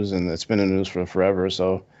news, and it's been in the news for forever.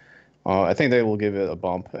 So I think they will give it a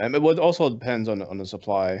bump, and it also depends on the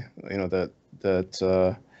supply,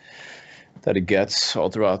 that it gets all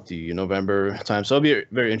throughout the November time. So it'll be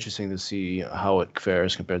very interesting to see how it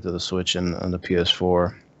fares compared to the Switch and the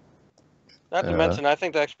PS4. Not to mention, I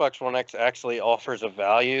think the Xbox One X actually offers a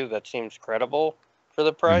value that seems credible for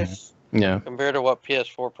the price. Yeah. Compared to what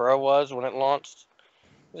PS4 Pro was when it launched.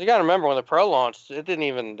 You got to remember when the Pro launched,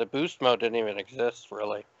 the boost mode didn't even exist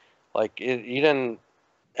really. Like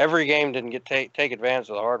every game didn't get take advantage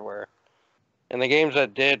of the hardware, and the games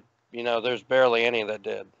that did, there's barely any that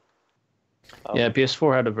did. Yeah,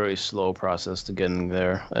 PS4 had a very slow process to getting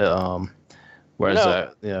there. Whereas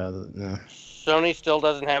Sony still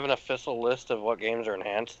doesn't have an official list of what games are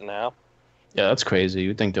enhanced now. Yeah, that's crazy.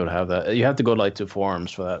 You'd think they would have that. You have to go to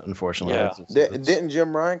forums for that, unfortunately. Yeah. Didn't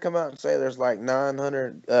Jim Ryan come out and say there's like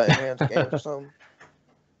 900 enhanced games or something?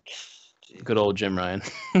 Good old Jim Ryan.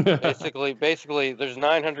 basically, there's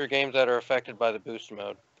 900 games that are affected by the boost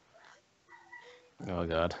mode. Oh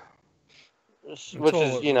God. Which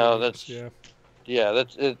is,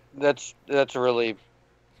 that's really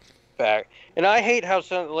bad. And I hate how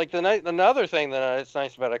another thing that it's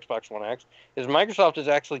nice about Xbox One X is Microsoft is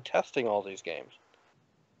actually testing all these games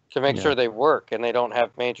to make sure they work and they don't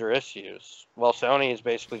have major issues. While Sony is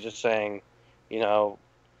basically just saying,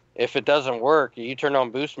 if it doesn't work, you turn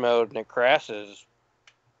on boost mode and it crashes,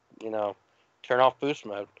 turn off boost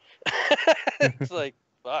mode. It's like,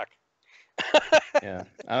 fuck. Yeah,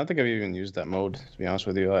 I don't think I've even used that mode, to be honest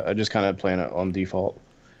with you. I just kind of playing it on default.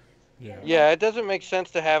 Yeah, it doesn't make sense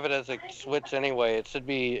to have it as a Switch anyway. It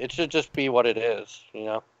should just be what it is,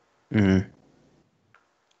 Mm-hmm.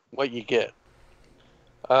 What you get.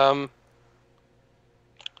 Yeah,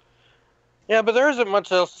 but there isn't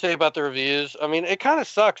much else to say about the reviews. I mean, it kind of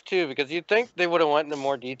sucks too because you'd think they would have went into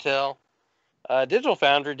more detail. Digital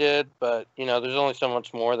Foundry did, but there's only so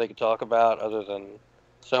much more they could talk about other than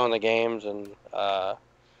showing the games and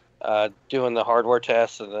doing the hardware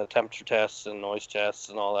tests and the temperature tests and noise tests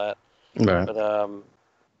and all that. Right. But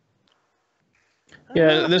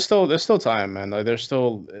there's still time, man. Like there's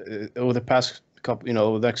still over the past couple,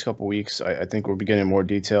 the next couple weeks, I think we'll be getting more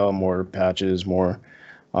detail, more patches, more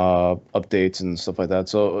updates and stuff like that.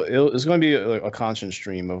 So it's going to be a constant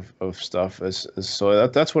stream of stuff. So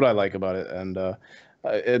that's what I like about it, and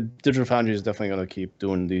Digital Foundry is definitely going to keep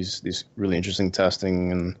doing these really interesting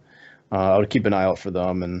testing, and I would keep an eye out for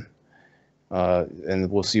them,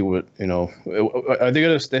 and we'll see what Are they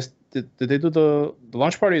going to? Did they do the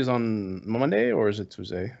launch party is on Monday or is it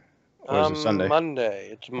Tuesday or is it Sunday? Monday.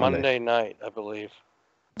 It's Monday night, I believe.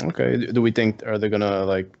 Okay. Do we think are they going to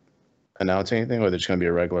like announce anything, or are they just going to be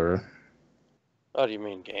a regular? Oh, do you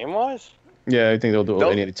mean game wise? Yeah, I think they'll do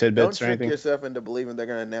any tidbits or Don't trick anything. yourself into believing they're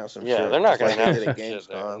gonna announce some shit. Yeah, they're not gonna announce they some did at shit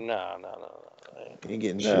there. Gamescom. No. You ain't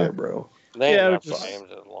getting shit, bro. They ain't announced just,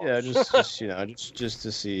 games at launch. yeah, just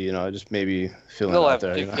to see, just maybe feeling They'll out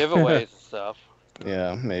have there. giveaways and stuff.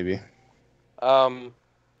 Yeah, maybe. Yeah,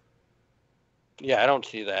 I don't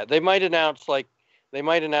see that. They might announce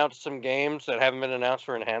some games that haven't been announced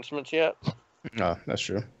for enhancements yet. Oh, that's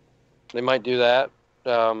true. They might do that.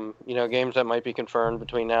 Games that might be confirmed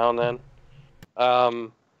between now and then.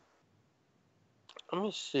 Let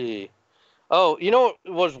me see. Oh, what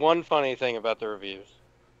was one funny thing about the reviews?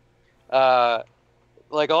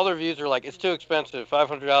 Like all the reviews are like, it's too expensive,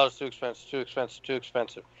 $500 too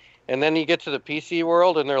expensive. And then you get to the PC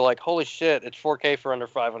world and they're like, holy shit, it's 4K for under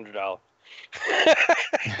 $500.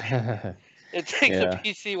 It takes a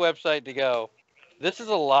PC website to go, this is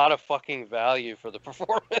a lot of fucking value for the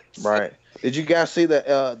performance. Right. Did you guys see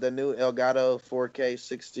the new Elgato 4K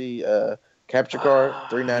 60 capture card,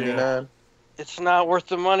 $399? Yeah. It's not worth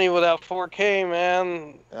the money without 4K,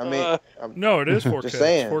 man. I mean, no, it is 4K. Just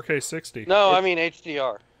saying. It's 4K 60. No, I mean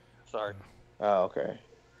HDR. Sorry. Oh, okay.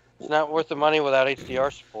 It's not worth the money without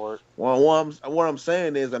HDR support. Well, what I'm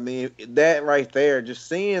saying is, I mean, that right there, just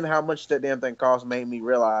seeing how much that damn thing costs made me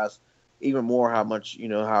realize even more how much,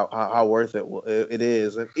 how worth it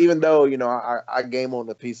is. And even though, I game on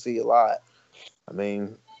the PC a lot, I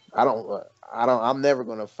mean, I'm never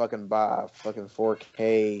going to fucking buy a fucking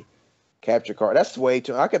 4K capture card. That's way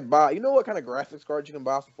too. I could buy. You know what kind of graphics card you can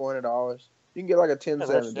buy for $400? You can get like a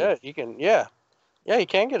 1070. Yeah, you can. Yeah, you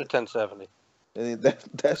can get a 1070. And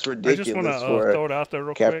that's ridiculous. I just want to throw it out there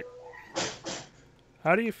real quick.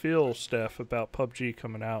 How do you feel, Steph, about PUBG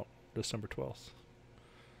coming out December 12th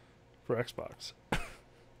for Xbox?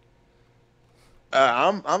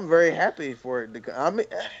 I'm very happy for it. I want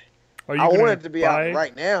it to be out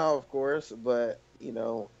right now, of course, but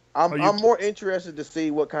I'm more interested to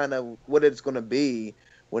see what it's going to be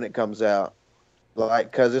when it comes out,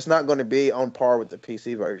 because it's not going to be on par with the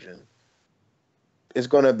PC version. I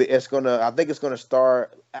think it's going to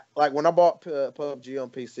start like when I bought PUBG on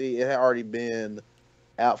PC, it had already been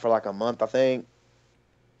out for like a month, I think.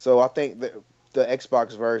 So I think that the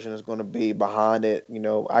Xbox version is going to be behind it,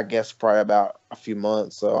 I guess probably about a few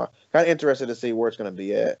months. So I'm kind of interested to see where it's going to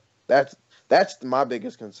be at. That's my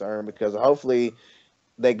biggest concern, because hopefully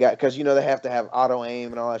because they have to have auto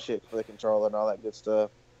aim and all that shit for the controller and all that good stuff.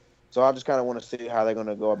 So I just kind of want to see how they're going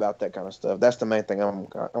to go about that kind of stuff. That's the main thing I'm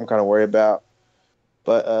kind of worried about.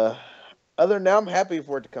 But other than that, I'm happy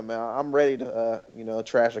for it to come out. I'm ready to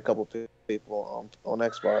trash a couple people on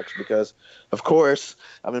Xbox, because of course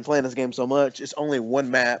I've been playing this game so much. It's only one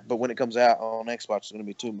map, but when it comes out on Xbox, it's going to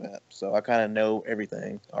be 2 maps. So I kind of know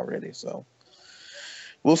everything already. So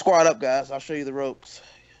we'll squad up, guys. I'll show you the ropes.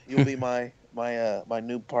 You'll be my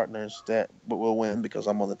new partners that will win because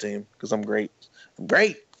I'm on the team, because I'm great. I'm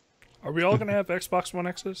great. Are we all going to have Xbox One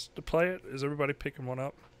X's to play it? Is everybody picking one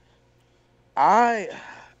up? I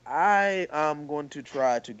am going to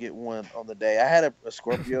try to get one on the day. I had a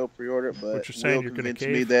Scorpio pre-order, but what you're saying, Will convinced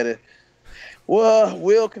me that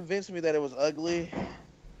Will convinced me that it was ugly,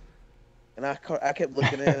 and I kept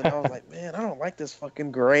looking at it and I was like, man, I don't like this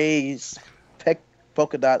fucking gray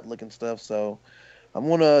polka dot looking stuff. So I'm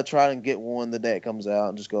gonna try and get one the day it comes out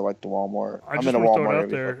and just go like to Walmart. I'm in a Walmart. Throw it out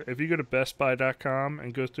there. If you go to BestBuy.com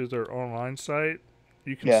and go through their online site,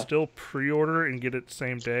 you can still pre-order and get it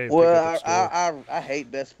same day. Well, I hate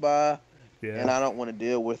Best Buy, and I don't want to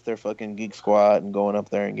deal with their fucking Geek Squad and going up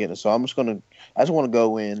there and getting it. So I just want to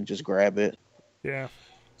go in and just grab it. Yeah.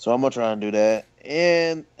 So I'm gonna try and do that.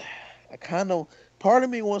 And part of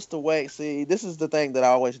me wants to wait. See, this is the thing that I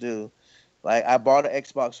always do. Like, I bought an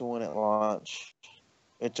Xbox One at launch,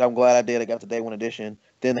 which I'm glad I did. I got the Day 1 edition.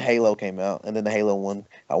 Then the Halo came out, and then the Halo one.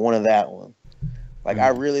 I wanted that one. Like, I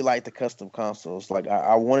really like the custom consoles. Like,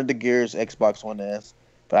 I wanted the Gears Xbox One S,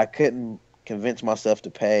 but I couldn't convince myself to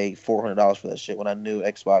pay $400 for that shit when I knew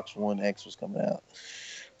Xbox One X was coming out.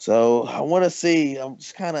 So I want to see. I'm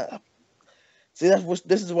just kind of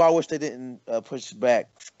this is why I wish they didn't push back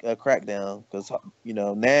Crackdown, because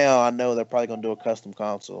now I know they're probably gonna do a custom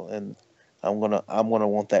console, and I'm gonna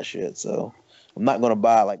want that shit. So I'm not gonna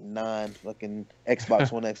buy like 9 fucking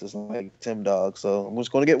Xbox One X's like Tim Dog. So I'm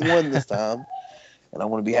just gonna get one this time. and I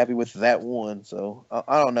want to be happy with that one. So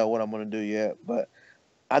I don't know what I'm going to do yet, but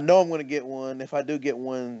I know I'm going to get one. If I do get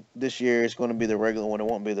one this year, it's going to be the regular one. It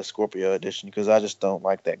won't be the Scorpio edition because I just don't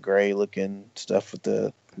like that gray looking stuff with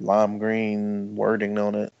the lime green wording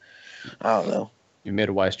on it. I don't know. You made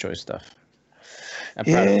a wise choice, Steph. I'm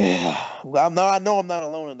proud of you. Yeah, well, I know I'm not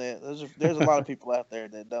alone in that. There's a lot of people out there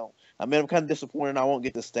that don't. I mean, I'm kind of disappointed I won't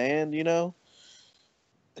get the stand,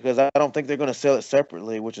 because I don't think they're going to sell it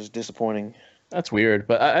separately, which is disappointing. That's weird,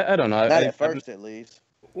 but I don't know. Not at first, at least.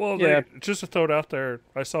 Well, Yeah. just to throw it out there,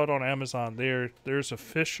 I saw it on Amazon. There's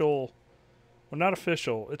official, well, not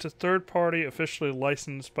official. It's a third party, officially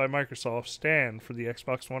licensed by Microsoft stand for the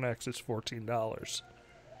Xbox One X. It's $14.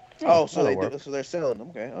 Oh, so that'll work. so they're selling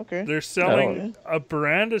them. Okay. They're selling a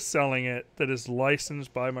brand is selling it that is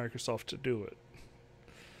licensed by Microsoft to do it.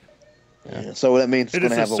 Yeah. So that means it's It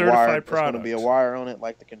going is to a have a certified wire. It's going to be a product. wire on it,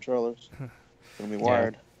 like the controllers. It's going to be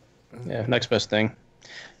wired. Yeah, next best thing.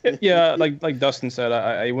 Yeah, like Dustin said,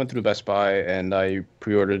 I went through Best Buy and I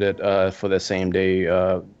pre-ordered it for the same day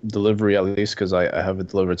delivery, at least because I have it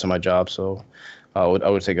delivered to my job, so I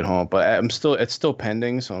would take it home. But it's still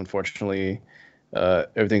pending, so unfortunately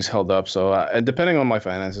everything's held up. So depending on my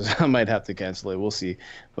finances, I might have to cancel it. We'll see.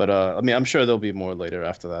 But I mean, I'm sure there'll be more later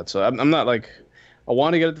after that. So I'm not like I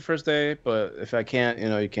want to get it the first day, but if I can't,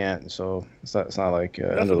 you can't. So it's not like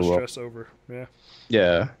end of the Nothing to world. stress over. Yeah.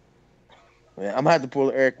 Yeah. Yeah, I'm going to have to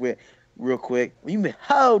pull Eric with real quick. You mean,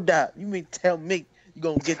 hold up. You mean tell me you're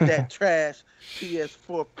going to get that trash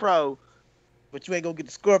PS4 Pro, but you ain't going to get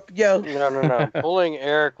the Scorpio? No. Pulling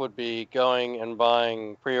Eric would be going and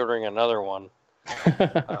pre-ordering another one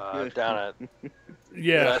down at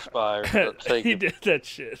Yeah. Best Buy. He did that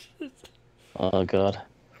shit. Oh God.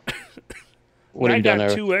 What I have you done, got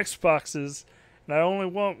Eric? 2 Xboxes, and I only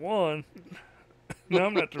want one. Now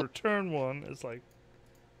I'm going to have to return one. It's like,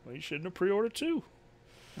 well, you shouldn't have pre-ordered 2.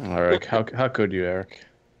 Eric, how could you, Eric?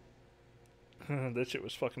 That shit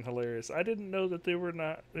was fucking hilarious. I didn't know that they were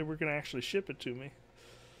going to actually ship it to me.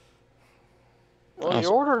 Well, you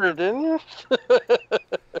ordered it, didn't you?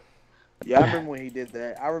 Yeah, I remember when he did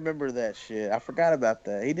that. I remember that shit. I forgot about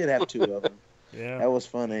that. He did have 2 of them. Yeah. That was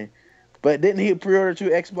funny. But didn't he pre-order two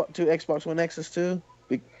Xbox One X's too?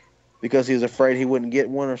 Because he was afraid he wouldn't get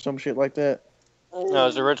one or some shit like that? No, it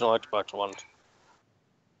was the original Xbox One.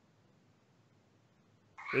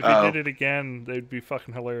 If he did it again, they'd be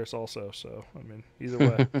fucking hilarious also. So, I mean, either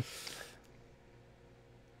way.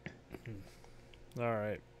 All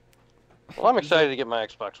right. Well, I'm excited to get my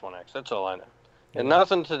Xbox One X. That's all I know. And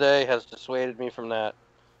nothing today has dissuaded me from that.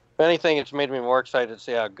 If anything, it's made me more excited to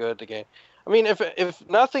see how good the game. I mean, if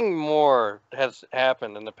nothing more has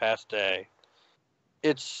happened in the past day,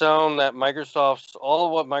 it's shown that all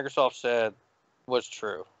of what Microsoft said was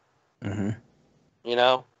true. Mm-hmm.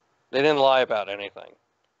 They didn't lie about anything.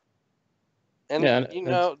 And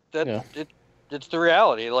it's the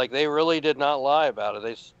reality. Like, they really did not lie about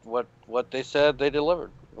it. What they said, they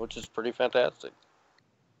delivered, which is pretty fantastic.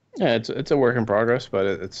 Yeah, it's a work in progress, but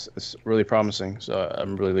it's really promising. So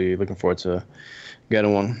I'm really looking forward to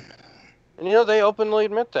getting one. And they openly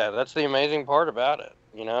admit that. That's the amazing part about it.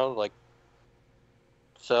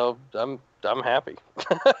 So I'm happy.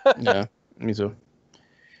 Yeah, me too.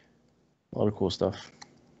 A lot of cool stuff.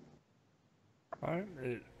 All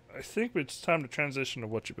right. I think it's time to transition to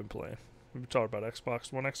what you've been playing. We've been talking about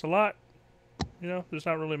Xbox One X a lot. There's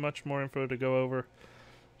not really much more info to go over.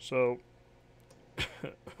 So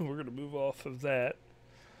we're going to move off of that.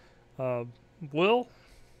 Will,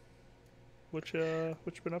 what you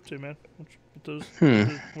been up to, man?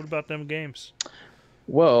 What about them games?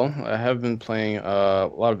 Well, I have been playing a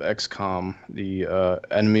lot of XCOM. The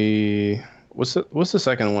enemy. What's the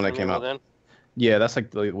second one that came out? Yeah, that's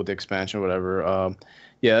like with the expansion or whatever.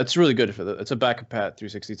 Yeah, it's really good it's a back of Pat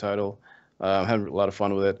 360 title. I'm having a lot of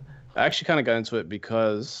fun with it. I actually kind of got into it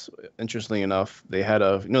because, interestingly enough, they had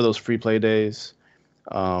those free play days.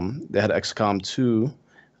 They had XCOM 2.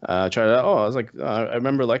 Tried it out. Oh, I was like, I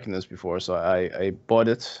remember liking this before, so I bought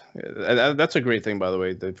it. That's a great thing, by the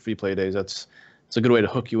way. The free play days. It's a good way to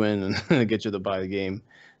hook you in and get you to buy the game.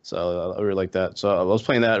 So I really like that. So I was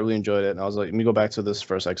playing that, really enjoyed it, and I was like, let me go back to this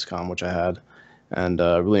first XCOM, which I had, and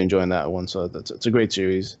really enjoying that one. So it's a great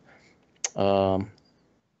series.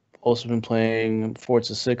 Also been playing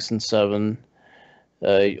Forza 6 and 7.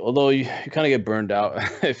 Although you kind of get burned out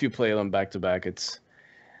if you play them back to back.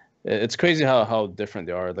 It's crazy how different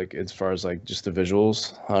they are, like as far as like just the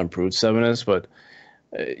visuals, how improved 7 is, but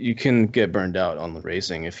you can get burned out on the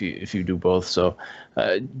racing if you do both. So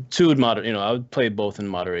 2 would I would play both in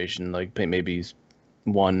moderation, like play maybe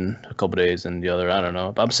one a couple days and the other, I don't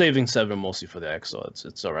know. But I'm saving 7 mostly for the X, so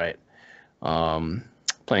it's all right.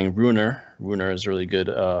 Playing Ruiner. Ruiner is a really good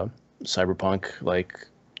cyberpunk like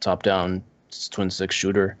top-down twin stick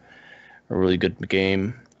shooter. A really good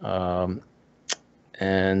game. And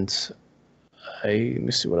let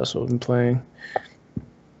me see what else I've been playing.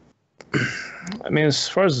 I mean,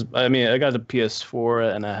 I got the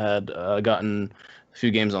PS4 and I had gotten a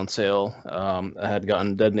few games on sale. I had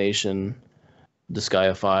gotten Dead Nation,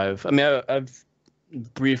 Disgaea 5. I mean, I've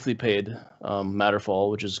briefly played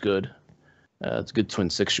Matterfall, which is good. It's a good twin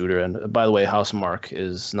stick shooter. And by the way, Housemarque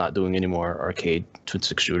is not doing any more arcade twin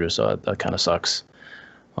stick shooters, so that kind of sucks.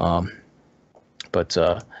 But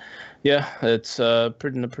yeah, it's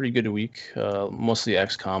been a pretty good week. Mostly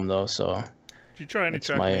XCOM though, so. Did you try any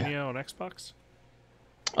Trackmania on Xbox?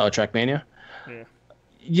 Trackmania? Yeah.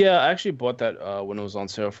 Yeah, I actually bought that when it was on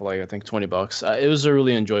sale for like I think $20. It was a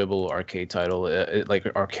really enjoyable arcade title, like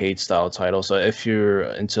an arcade style title. So if you're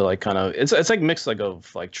into like kind of it's like mixed like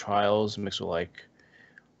of like Trials mixed with like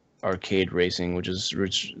arcade racing, which is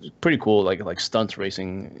pretty cool, like stunt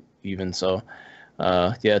racing even. So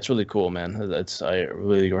yeah, it's really cool, man. I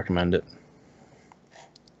really recommend it.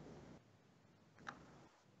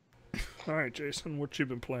 All right, Jason, what you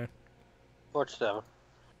been playing? Forge 7.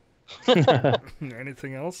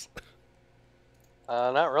 Anything else?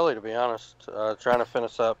 Not really, to be honest. Trying to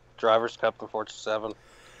finish up Drivers' Cup in Forza 7,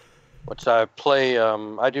 which I play.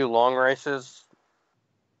 I do long races,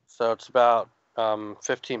 so it's about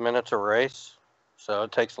 15 minutes a race, so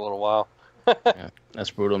it takes a little while. Yeah,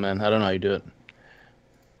 that's brutal, man. I don't know how you do it.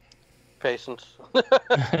 Patience.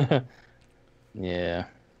 Yeah.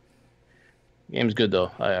 Game's good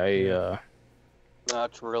though.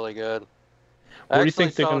 That's really good. What do I you actually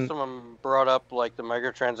think they saw can- someone brought up like the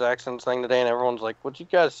microtransactions thing today, and everyone's like, "Would you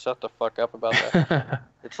guys shut the fuck up about that?"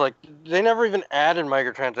 It's like they never even added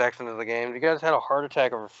microtransactions to the game. You guys had a heart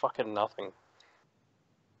attack over fucking nothing.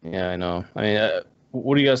 Yeah, I know. I mean,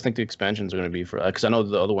 what do you guys think the expansions are going to be for? Because I know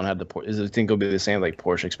the other one had the Porsche. Is it think it'll be the same like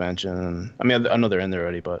Porsche expansion? I mean, I know they're in there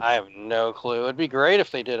already, but I have no clue. It'd be great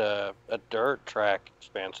if they did a dirt track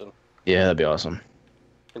expansion, yeah, that'd be awesome.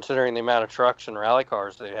 considering the amount of trucks and rally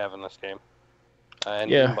cars they have in this game. And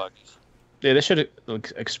Yeah. buggies. Yeah, they should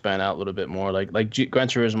expand out a little bit more. Like Gran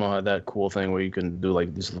Turismo had that cool thing where you can do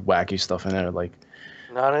like this wacky stuff in there, like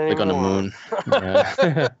Not anymore. on the moon.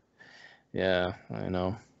 Yeah. Yeah, I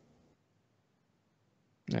know.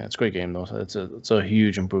 Yeah, it's a great game though. So it's a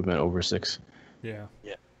huge improvement over 6. Yeah.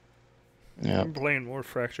 Yeah. Yeah. I'm playing more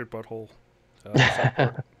Fractured Butthole.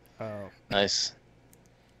 South Park. Nice.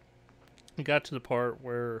 I got to the part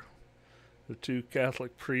where the 2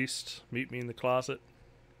 Catholic priests meet me in the closet.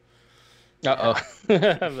 Uh-oh.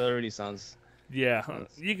 That already sounds... Yeah,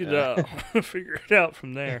 you could figure it out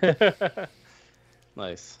from there.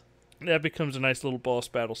 Nice. That becomes a nice little boss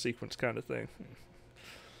battle sequence kind of thing.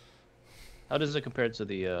 How does it compare to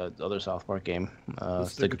the other South Park game,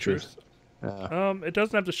 Stick of Truth? It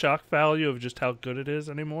doesn't have the shock value of just how good it is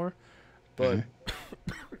anymore, but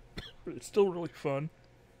it's still really fun.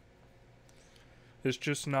 It's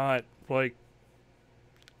just not like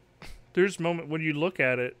there's a moment when you look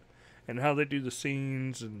at it and how they do the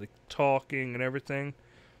scenes and the talking and everything.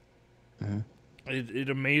 It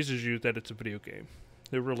amazes you that it's a video game.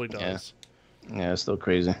 It really does. Yeah, it's still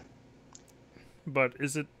crazy. But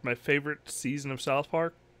is it my favorite season of South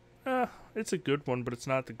Park? It's a good one, but it's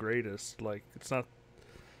not the greatest. Like, it's not...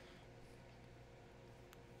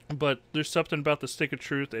 But there's something about the Stick of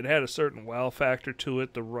Truth. It had a certain wow factor to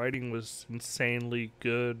it. The writing was insanely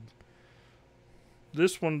good.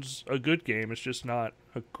 This one's a good game. It's just not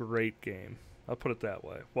a great game. I'll put it that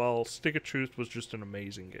way. While Stick of Truth was just an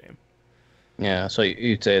amazing game. Yeah, so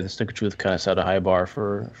you'd say the Stick of Truth kind of set a high bar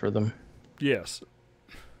for them. Yes.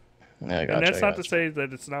 Yeah, I gotcha. And that's not to say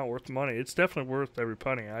that it's not worth money. It's definitely worth every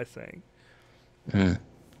penny, I think.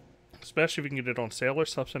 Especially if you can get it on sale or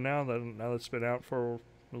something now that it's been out for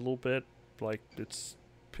a little bit. Like,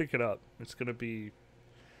 pick it up. It's going to be...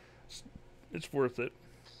 It's worth it.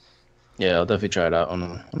 Yeah, I'll definitely try it out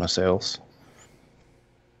on the sales.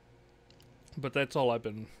 But that's all I've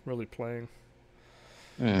been really playing.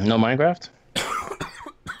 No Minecraft?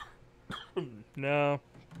 No.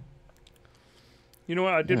 You know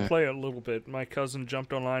what? I did play a little bit. My cousin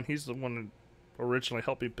jumped online. He's the one that originally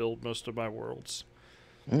helped me build most of my worlds.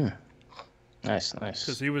 Nice.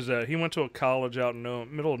 Because he went to a college out in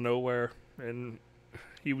middle of nowhere, and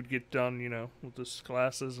he would get done, with his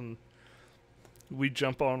classes, and we'd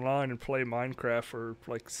jump online and play Minecraft for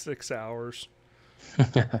like 6 hours.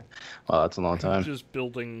 Wow, that's a long time. Just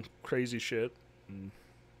building crazy shit.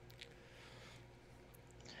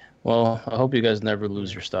 Well, I hope you guys never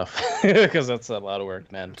lose your stuff, because that's a lot of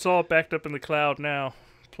work, man. It's all backed up in the cloud now.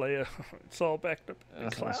 play a. It's all backed up in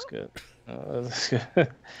the cloud. That's good. That's good.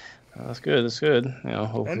 That's good. That's good. You know,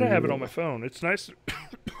 hopefully. And I have it on my phone. It's nice.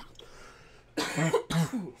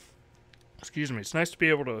 Excuse me. It's nice to be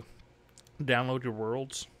able to download your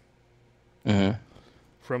worlds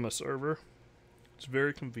from a server. It's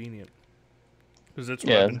very convenient because that's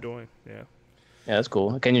what I've been doing. Yeah. Yeah, that's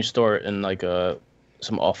cool. Can you store it in like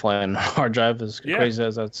some offline hard drive? As crazy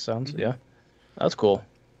as that sounds, yeah, that's cool.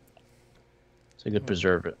 So you could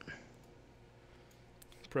preserve it.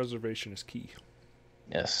 Preservation is key.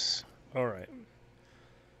 Yes. All right.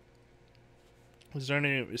 Is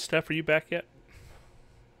Steph, are you back yet?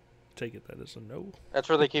 Take it that is a no. That's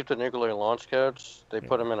where they keep the nuclear launch codes. They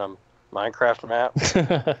put them in a Minecraft map.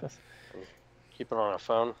 Keep it on a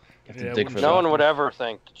phone. No one would ever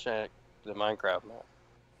think to check the Minecraft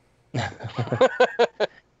map.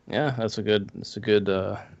 Yeah, that's a good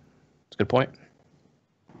point.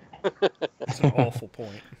 It's an awful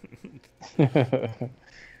point.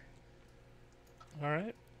 All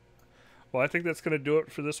right. Well, I think that's going to do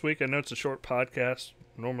it for this week. I know it's a short podcast,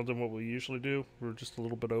 normal than what we usually do. We're just a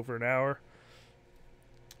little bit over an hour.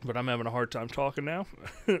 But I'm having a hard time talking now.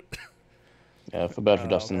 Yeah, I feel bad for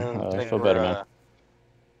Dustin. I feel better, man.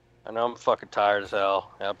 I know I'm fucking tired as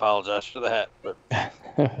hell. I apologize for that.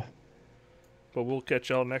 But we'll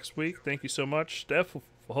catch y'all next week. Thank you so much. Steph will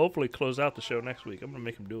hopefully close out the show next week. I'm going to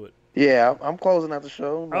make him do it. Yeah, I'm closing out the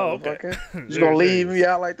show. Oh, okay. Just going to leave me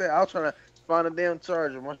out like that? I was trying to find a damn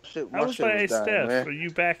charger. My shit was dying, Steph, man. are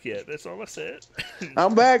you back yet? That's all I said.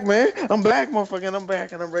 I'm back, man. I'm back, motherfucker. I'm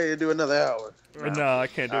back, and I'm ready to do another hour. No, I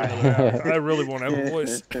can't do another hour. I really won't have a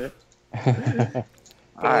voice.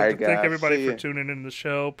 All right, guys. Thank everybody for tuning in the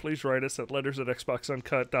show. Please write us at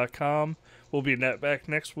letters@xboxuncut.com. We'll be back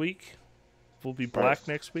next week. We'll be black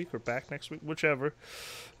next week or back next week, whichever.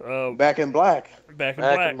 Back in black. Back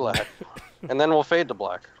in black. And then we'll fade to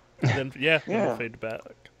black. Then we'll fade to black.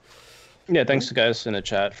 Yeah, thanks to guys in the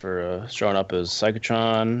chat for showing up as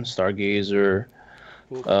Psychotron, Stargazer,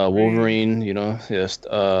 Wolverine. You know, yes.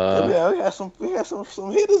 Yeah, we got some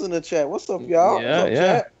hitters in the chat. What's up, y'all? Yeah, What's up,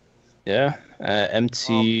 chat? Yeah.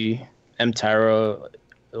 MT, Mtara,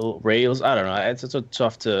 Rails. I don't know. It's so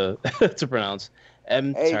tough to to pronounce.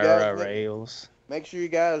 Mtara Rails. Make sure you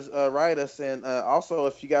guys write us, and also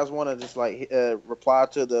if you guys want to just reply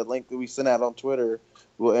to the link that we sent out on Twitter,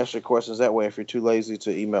 we'll answer questions that way if you're too lazy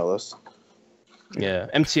to email us. Yeah,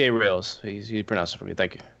 MTA Rails. He pronounced it for me.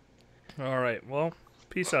 Thank you. All right. Well,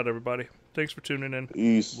 peace out, everybody. Thanks for tuning in.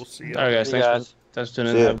 Peace. We'll see you. All right, guys. Thanks for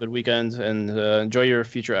tuning in. Have a good weekend and enjoy your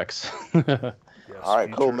Future X. Yes, all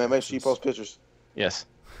right, cool, man. Make sure you post pictures. Yes.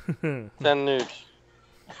 Send nudes.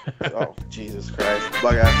 Oh, Jesus Christ.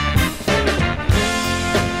 Bye, guys.